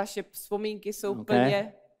intact. vaše vzpomínky jsou Okay.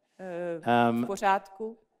 plně v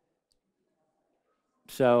pořádku.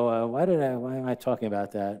 So why am I talking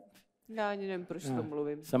about that? Já ani nevím, proč to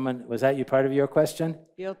mluvím. Was that part of your question?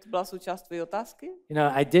 Jo, to byla součást tvojí otázky? You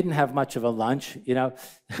know, I didn't have much of a lunch,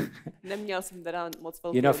 Neměl jsem teda moc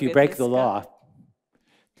velký if you oběd break the dneska. law,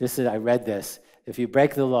 I read this. If you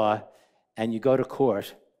break the law and you go to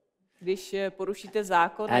court Když porušíte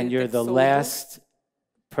zákon and jdete you're k the soudu last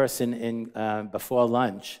person in before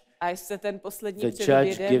lunch, a jste ten poslední the před judge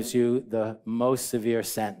obědem, gives you the most severe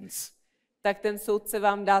sentence. tak ten soudce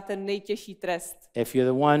vám dá ten nejtěžší trest. If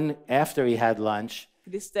you're the one after he had lunch,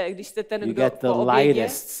 Když jste ten, you kdo get the po obědě,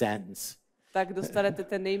 lightest sentence. tak dostanete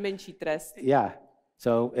ten nejmenší trest. Yeah.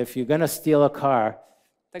 So if you're going to steal a car,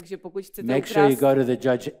 Takže pokud chcete make sure you ukrást go to the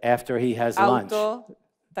judge after he has lunch. auto,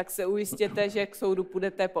 tak se ujistěte, že k soudu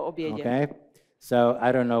půjdete po obědě. Okay? So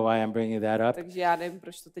I don't know why I'm bringing that up. Takže já nevím,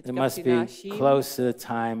 proč to It teďka must be přináším. close to the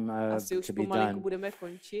time Asi už to be pomalinku done. budeme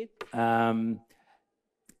končit.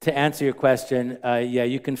 To answer your question, yeah,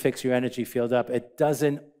 you can fix your energy field up. It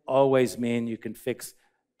doesn't always mean you can fix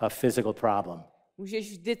a physical problem.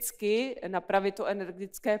 Můžeš vždycky napravit to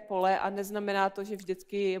energetické pole a neznamená to, že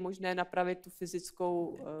vždycky je možné napravit tu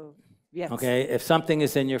fyzickou věc. Okay? If something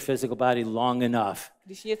is in your physical body long enough,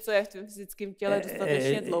 Když něco je v tom fyzickém těle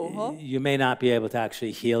dostatečně dlouho, you may not be able to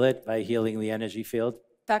actually heal it by healing the energy field,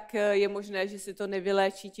 tak je možné, že si to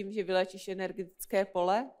nevyléčí tím, že vyléčíš energetické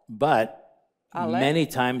pole, but Ale- many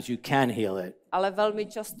times you can heal it ale velmi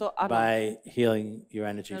často ano. by healing your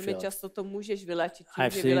energy Velmi field. často to můžeš vyléčit tím,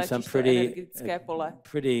 I've že seen some vyléčíš to energetické pole.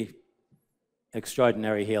 pretty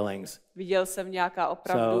extraordinary healings. Viděl jsem nějaká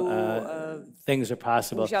opravdu Things are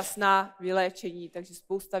possible. úžasná vyléčení, takže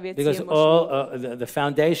spousta věcí Because je možných. the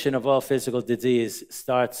foundation of all physical disease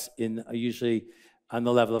starts usually on the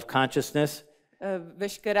level of consciousness.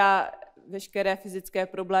 Veškeré fyzické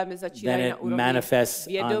problémy začínají na úrovni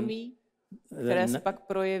vědomí, které se pak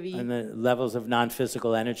projeví on the levels of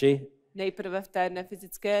non-physical energy. Nejprve v té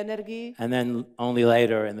nefyzické energii And then only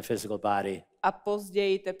later in the physical body. a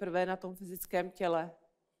později teprve na tom fyzickém těle.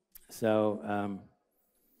 So,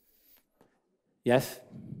 yes?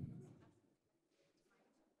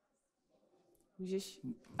 Můžeš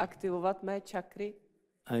aktivovat mé čakry?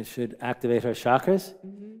 I should activate her chakras.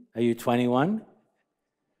 Are you 21?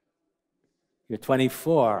 You're 24.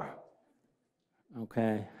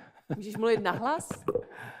 Okay. Můžeš mluvit nahlas?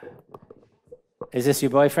 Is this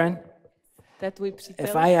your boyfriend? To je tvůj přítel.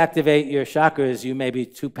 If I activate your chakras, you may be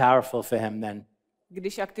too powerful for him then.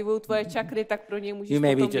 Když aktivuju tvoje čakry, tak pro něj můžeš You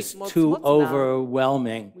may be potom být just moc too mocná.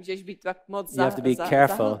 overwhelming. Můžeš být tak moc You have to be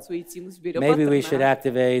careful. zahlcující, musíš být Maybe we opatrná. should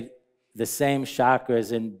activate the same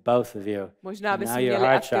chakras in both of you. Možná Now bychom your měli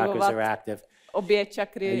heart chakras aktivovat are active. obě Are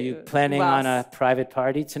čakry you u planning on a vás. private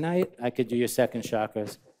party tonight? I could do your second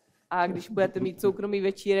chakras. A když budete mít soukromý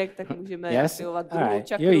večírek, tak můžeme Yes? aktivovat All druhou right.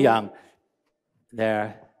 čakru. You're young.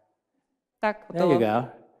 There. Tak There you to. go.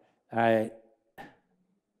 All right.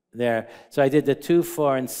 There. So I did the 2,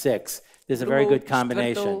 4, and 6. This is a very good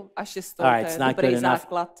combination. Čtvrtou a šestou, All right, to it's je not dobrý good enough.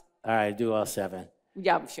 základ. All right, do all 7.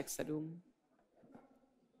 Udělám všech 7.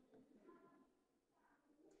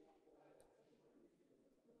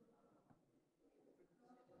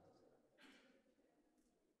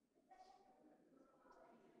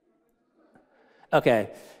 Okay,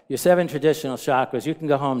 your 7 traditional chakras, you can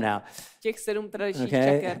go home now. Těch 7 tradičních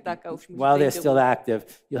Okay? čaker, tak a už While můžete they're jít still domů. active,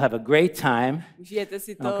 you'll have a great time. Užijete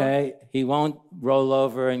si to. Okay? He won't roll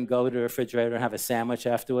over and go to the refrigerator and have a sandwich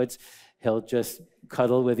afterwards. He'll just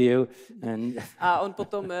cuddle with you and A on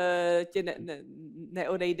potom tě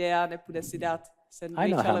neodejde a nepůjde si dát I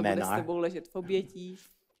sendvič, know how ale men bude s are. tebou ležet v obětí.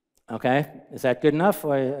 okay? Is that good enough?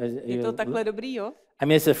 Or Je to takhle dobrý, jo? I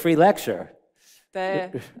mean, it's a free lecture. To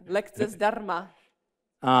je lekce zdarma,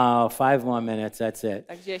 Oh, 5 more minutes, that's it.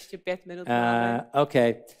 takže ještě 5 minut máme.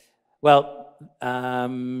 Okay. Well,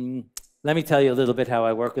 let me tell you a little bit how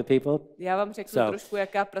I work with people. Já vám řeknu So, trošku,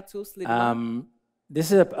 jak já pracuji s lidmi.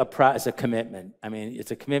 This is it's a commitment. I mean,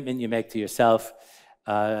 it's a commitment you make to yourself.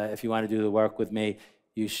 If you want to do the work with me,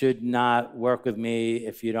 you should not work with me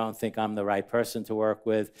if you don't think I'm the right person to work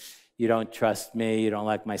with. You don't trust me. You don't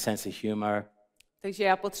like my sense of humor. Takže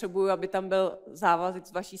já potřebuju, aby tam byl závazek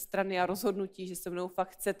z vaší strany a rozhodnutí, že se mnou fakt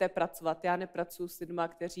chcete pracovat. Já nepracuji s lidmi,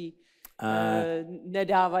 kteří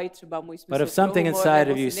nedávají třeba můj smysl But if something pro humor, inside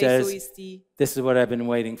nebo of you si nejsou says, jistí. this is what I've been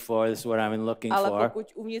waiting for, this is what I've been looking Ale for, pokud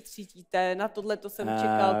uvnitř cítíte, na tohle to jsem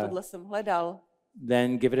čekal, tohle jsem hledal,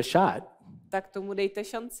 then give it a shot. tak tomu dejte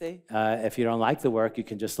šanci. If you don't like the work, you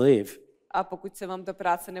can just leave. A pokud se vám ta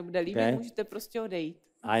práce nebude líbit, Okay. můžete prostě odejít.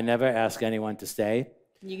 I never ask anyone to stay.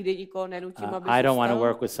 Nikdy nikoho nenutím, aby I don't want to zůstal.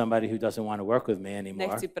 work with somebody who doesn't want to work with me anymore.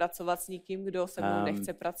 Nechci pracovat s nikým, kdo se mnou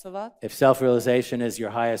nechce pracovat. If self-realization is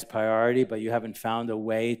your highest priority, but you haven't found a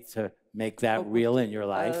way to make that Pokud, real in your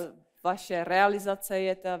life, Vaše realizace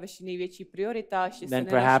je ta vaše největší priorita, ještě then jste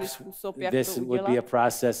nenašli perhaps způsob, jak this to would be a udělat,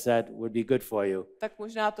 process that would be good for you. tak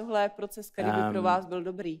možná tohle je proces, který by pro vás byl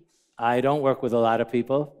dobrý. I don't work with a lot of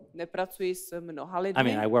people. Nepracuji s mnoha I lidmi,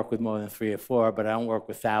 mean, I work with more than 3 or 4, but I don't work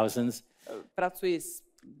with thousands. pracuji s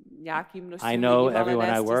nějakým množstvím I know lidí, ale everyone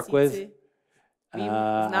ne I s work tisíci. with. Vím, I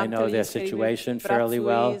znám know ty lidi, their s kterými situation fairly pracuji,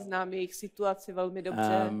 well. znám jejich situaci velmi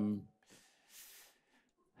dobře.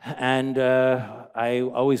 And I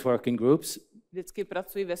always work in groups. Vždycky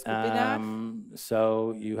pracuji ve skupinách,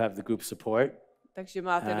 So you have the group support. takže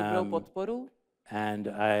máte dobrou podporu. And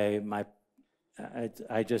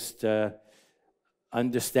I just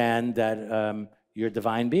understand that you're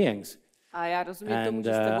divine beings. A já rozumím tomu,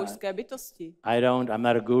 že jste božské bytosti. I'm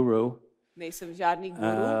not a guru. Nejsem žádný guru,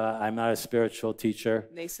 I'm not a spiritual teacher.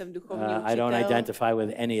 nejsem duchovní I don't učitel, identify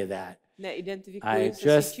with any of that. neidentifikuji se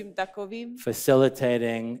just s ničím takovým.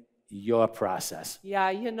 Facilitating your process. Já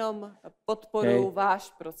jenom podporuji Okay.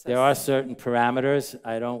 váš proces. There are certain parameters.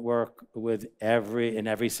 I don't work with in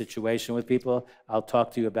every situation with people. I'll talk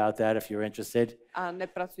to you about that if you're interested. A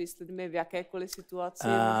nepracuji s lidmi v jakékoliv situaci,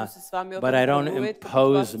 můžu si s vámi o But tom I don't promluvit,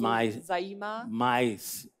 pokud vás impose to zajímá. my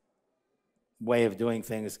way of doing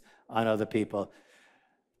things on other people.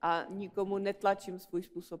 A nikomu netlačím svůj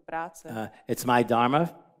způsob práce. It's my dharma.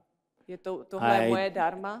 Tohle je moje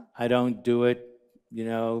dharma. I don't do it,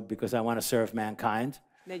 because I want to serve mankind.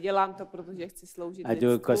 Nedělám to, protože chci sloužit I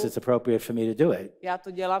do it because lidstvu. it's appropriate for me to do it. Já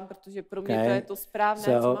to dělám, protože pro mě to Okay? je to správné,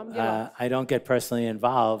 co So mám dělat. I don't get personally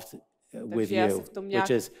involved with já se you, v tom which nějak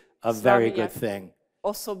is a s vámi very good nějak thing.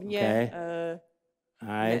 Osobně Okay?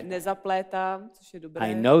 Alright? nezaplétám, což je dobré.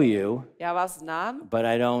 I know you, Já vás znám, but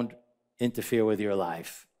I don't interfere with your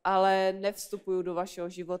life. ale nevstupuju do vašeho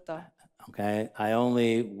života. Okay? I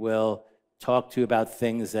only will talk to you about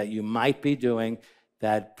things that you might be doing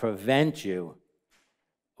that prevent you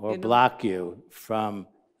or block you from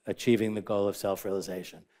achieving the goal of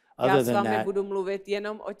self-realization. Já Other s than vámi that, budu mluvit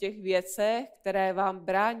jenom o těch věcech, které vám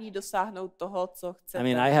brání dosáhnout toho, co chcete. I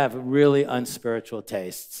mean, I have really unspiritual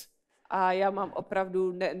tastes. A já mám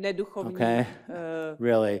opravdu neduchovní Okay?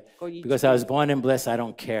 Really. koníčky. Because I was born in bliss, I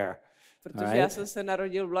don't care. Protože All já right? jsem se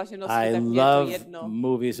narodil v blaženosti, I tak mě je to love jedno.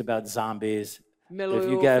 movies about zombies. If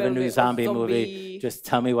Miluju you get a filmy new o zombie movie, zombích. just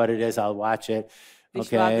tell me what it is, I'll watch it. Když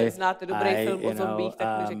Okay? znáte dobrý film o zombích,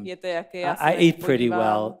 tak mi řekněte, jaký já se I eat pretty podívám.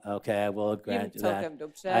 well. Okay, I will grant you that. celkem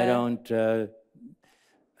dobře. I don't.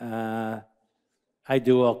 I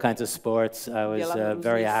do all kinds of sports. I was Dělám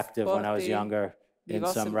very různé active when I was sporty. younger in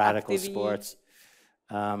Býval some jsem radical aktivní. sports.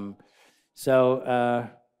 So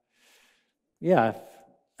yeah,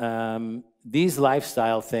 these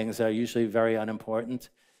lifestyle things are usually very unimportant.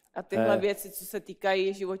 A tyhle věci, co se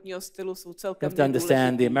týkají životního stylu, jsou You celkem have to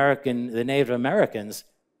understand nedůležitý. the Native Americans,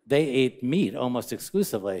 they ate meat almost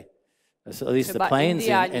exclusively. So at least the Třeba Plains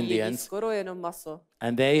Indiáni jedí Indians, skoro jenom maso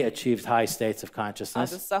and they achieved high states of a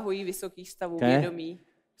consciousness. dosahují vysokých stavů Okay. vědomí.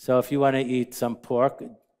 So if you want to eat some pork,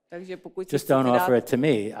 Takže pokud si just chcete don't dát offer it to me.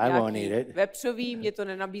 I won't eat nějaký it. vepřový, mě to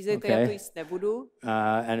nenabízejte, Okay. já to jíst nebudu.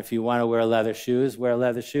 And if you want to wear leather shoes, wear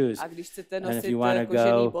leather shoes. A když chcete And if nosit you want to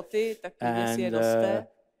kožený go boty, tak klidně si je and noste.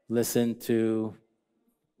 listen to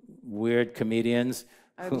weird comedians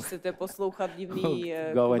A když chcete poslouchat divný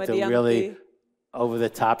go into really komedianty, over the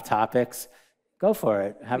top topics, go for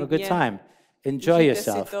it. Have a good Klidně. time. Enjoy užijte si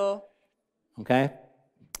yourself. to. Okay?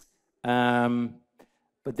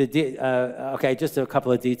 But okay, just a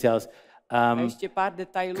couple of details. A ještě pár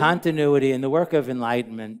detailů. Continuity in the work of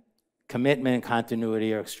enlightenment, commitment and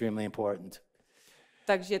continuity are extremely important.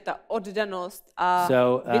 Takže ta oddanost a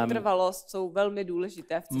vytrvalost jsou velmi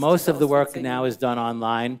důležité v cestě Most za of the work osvícení. now is done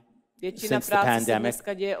online Většina since the práce se pandemic.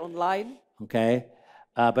 dneska děje online, Okay?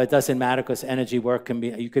 But it doesn't matter because energy work can be,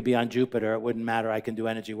 you could be on Jupiter, it wouldn't matter, I can do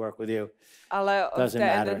energy work with you. ale v Doesn't té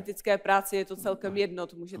matter. energetické práci je to celkem jedno.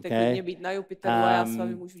 To můžete Okay. klidně být na Jupiteru a já s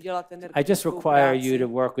vámi můžu dělat I just energetickou require you práci. to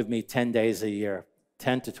work with me 10 days a year,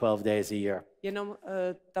 10 to 12 days a year. Jenom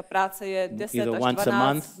ta práce je 10 Either až once a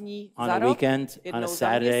 12 month, dní on za a rok, weekend, on jednou a za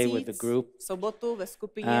Saturday with měsíc, the group. v sobotu ve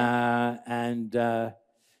skupině. And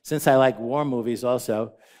since I like war movies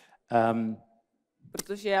also,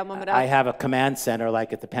 Protože já mám I rád. have a command center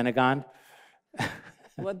like at the Pentagon.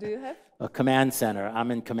 What do you have? A command center.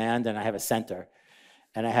 I'm in command and I have a center.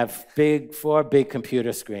 And I have 4 big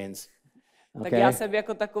computer screens. Tak já jsem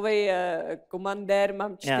jako takovej komandér,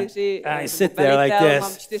 mám 4 I sit there like velitel, this.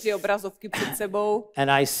 mám 4 obrazovky před sebou. And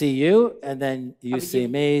I see you, and then you A see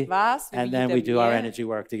vidím me, vás, vy and then we vidíte do our mě. energy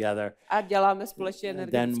work together. A děláme společně Then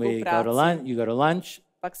energetickou we go práci. to lunch, you go to lunch,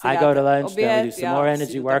 Pak si I dáte go to lunch, oběd, then we do some já more si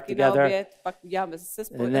energy jdu work taky na together, oběd, pak uděláme zase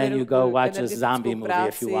and then you go watch a energetickou zombie movie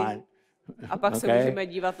if you práci. want. A pak se Okay. můžeme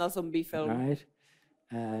dívat na zombie film. All right?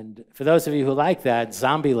 And for those of you who like that,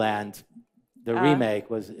 Zombieland, the remake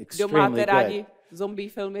was Kdo extremely máte good. rádi zombie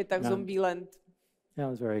filmy, tak Zombieland. Yeah,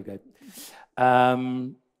 it was very good.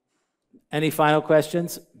 Any final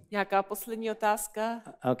questions? Nějaká poslední otázka?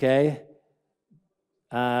 Okay.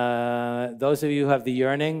 Those of you who have the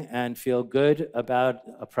yearning and feel good about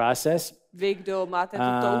a process, Vy, kdo máte tu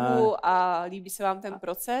touhu a líbí se vám ten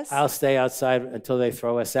proces, I'll stay outside until they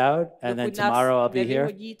throw us out, and then dokud tomorrow I'll nás be here.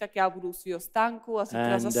 nevyhodí, tak já budu u svého stánku a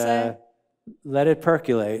zítra And zase. let it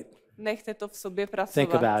percolate. Nechte to v sobě Think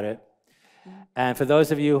pracovat. about it. And for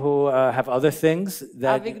those of you who have other things, A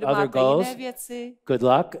that vy, kdo other máte goals, jiné věci, good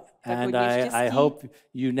luck. And hodně I štěstí. hope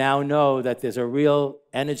you now know that there's a real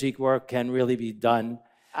energy work can really be done.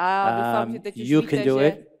 a doufám, že teď už you víte, can do že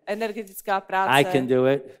it. energetická práce, I can do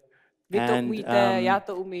it. vy to And umíte, já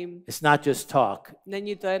to umím. it's not just talk.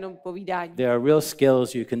 Není to jenom povídání. There are real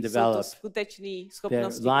skills you can Jsou to develop. skutečné They're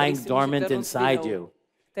schopnosti, které lying si dormant můžete inside rozvinout, you.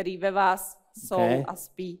 který ve vás jsou Okay. a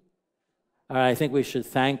spí. All right, I think we should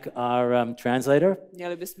thank our translator.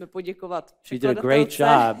 Měli bychom poděkovat She did a great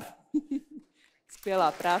překladatelce. job.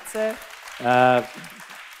 Skvělá práce.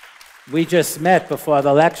 We just met before the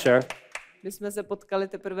lecture, My jsme se potkali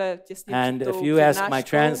teprve těsně and před if tou you ask my přednáškou.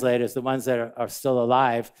 translators, the ones that are still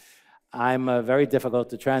alive, I'm very difficult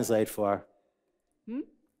to translate for.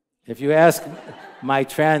 If you ask my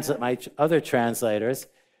other translators,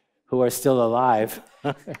 who are still alive,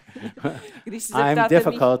 Když se I'm zeptáte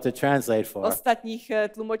difficult to translate for. ostatních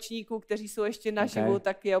tlumočníků, kteří jsou ještě naživu,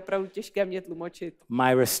 tak je opravdu těžké mě tlumočit.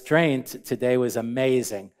 My restraint today was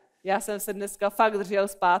amazing. Já jsem se dneska fakt držel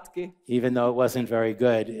zpátky. Even though it wasn't very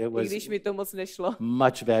good, it I was když mi to moc nešlo.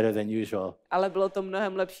 much better than usual. Ale bylo to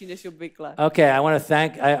mnohem lepší než obvykle. Okay, I want to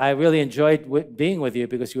thank, I really enjoyed being with you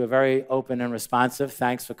because you were very open and responsive.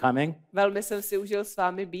 Thanks for coming. Velmi jsem si užil s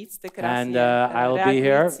vámi být, jste And krásně I'll be here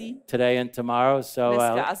reagující. today and tomorrow, so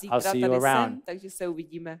Dneska a I'll zítra see you tady around. jsem, takže se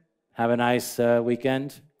uvidíme. Have a nice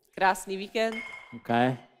weekend. Krásný víkend.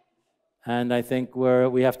 Okay. And I think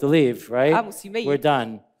we have to leave, right? A musíme jít. We're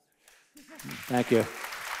done. Thank you.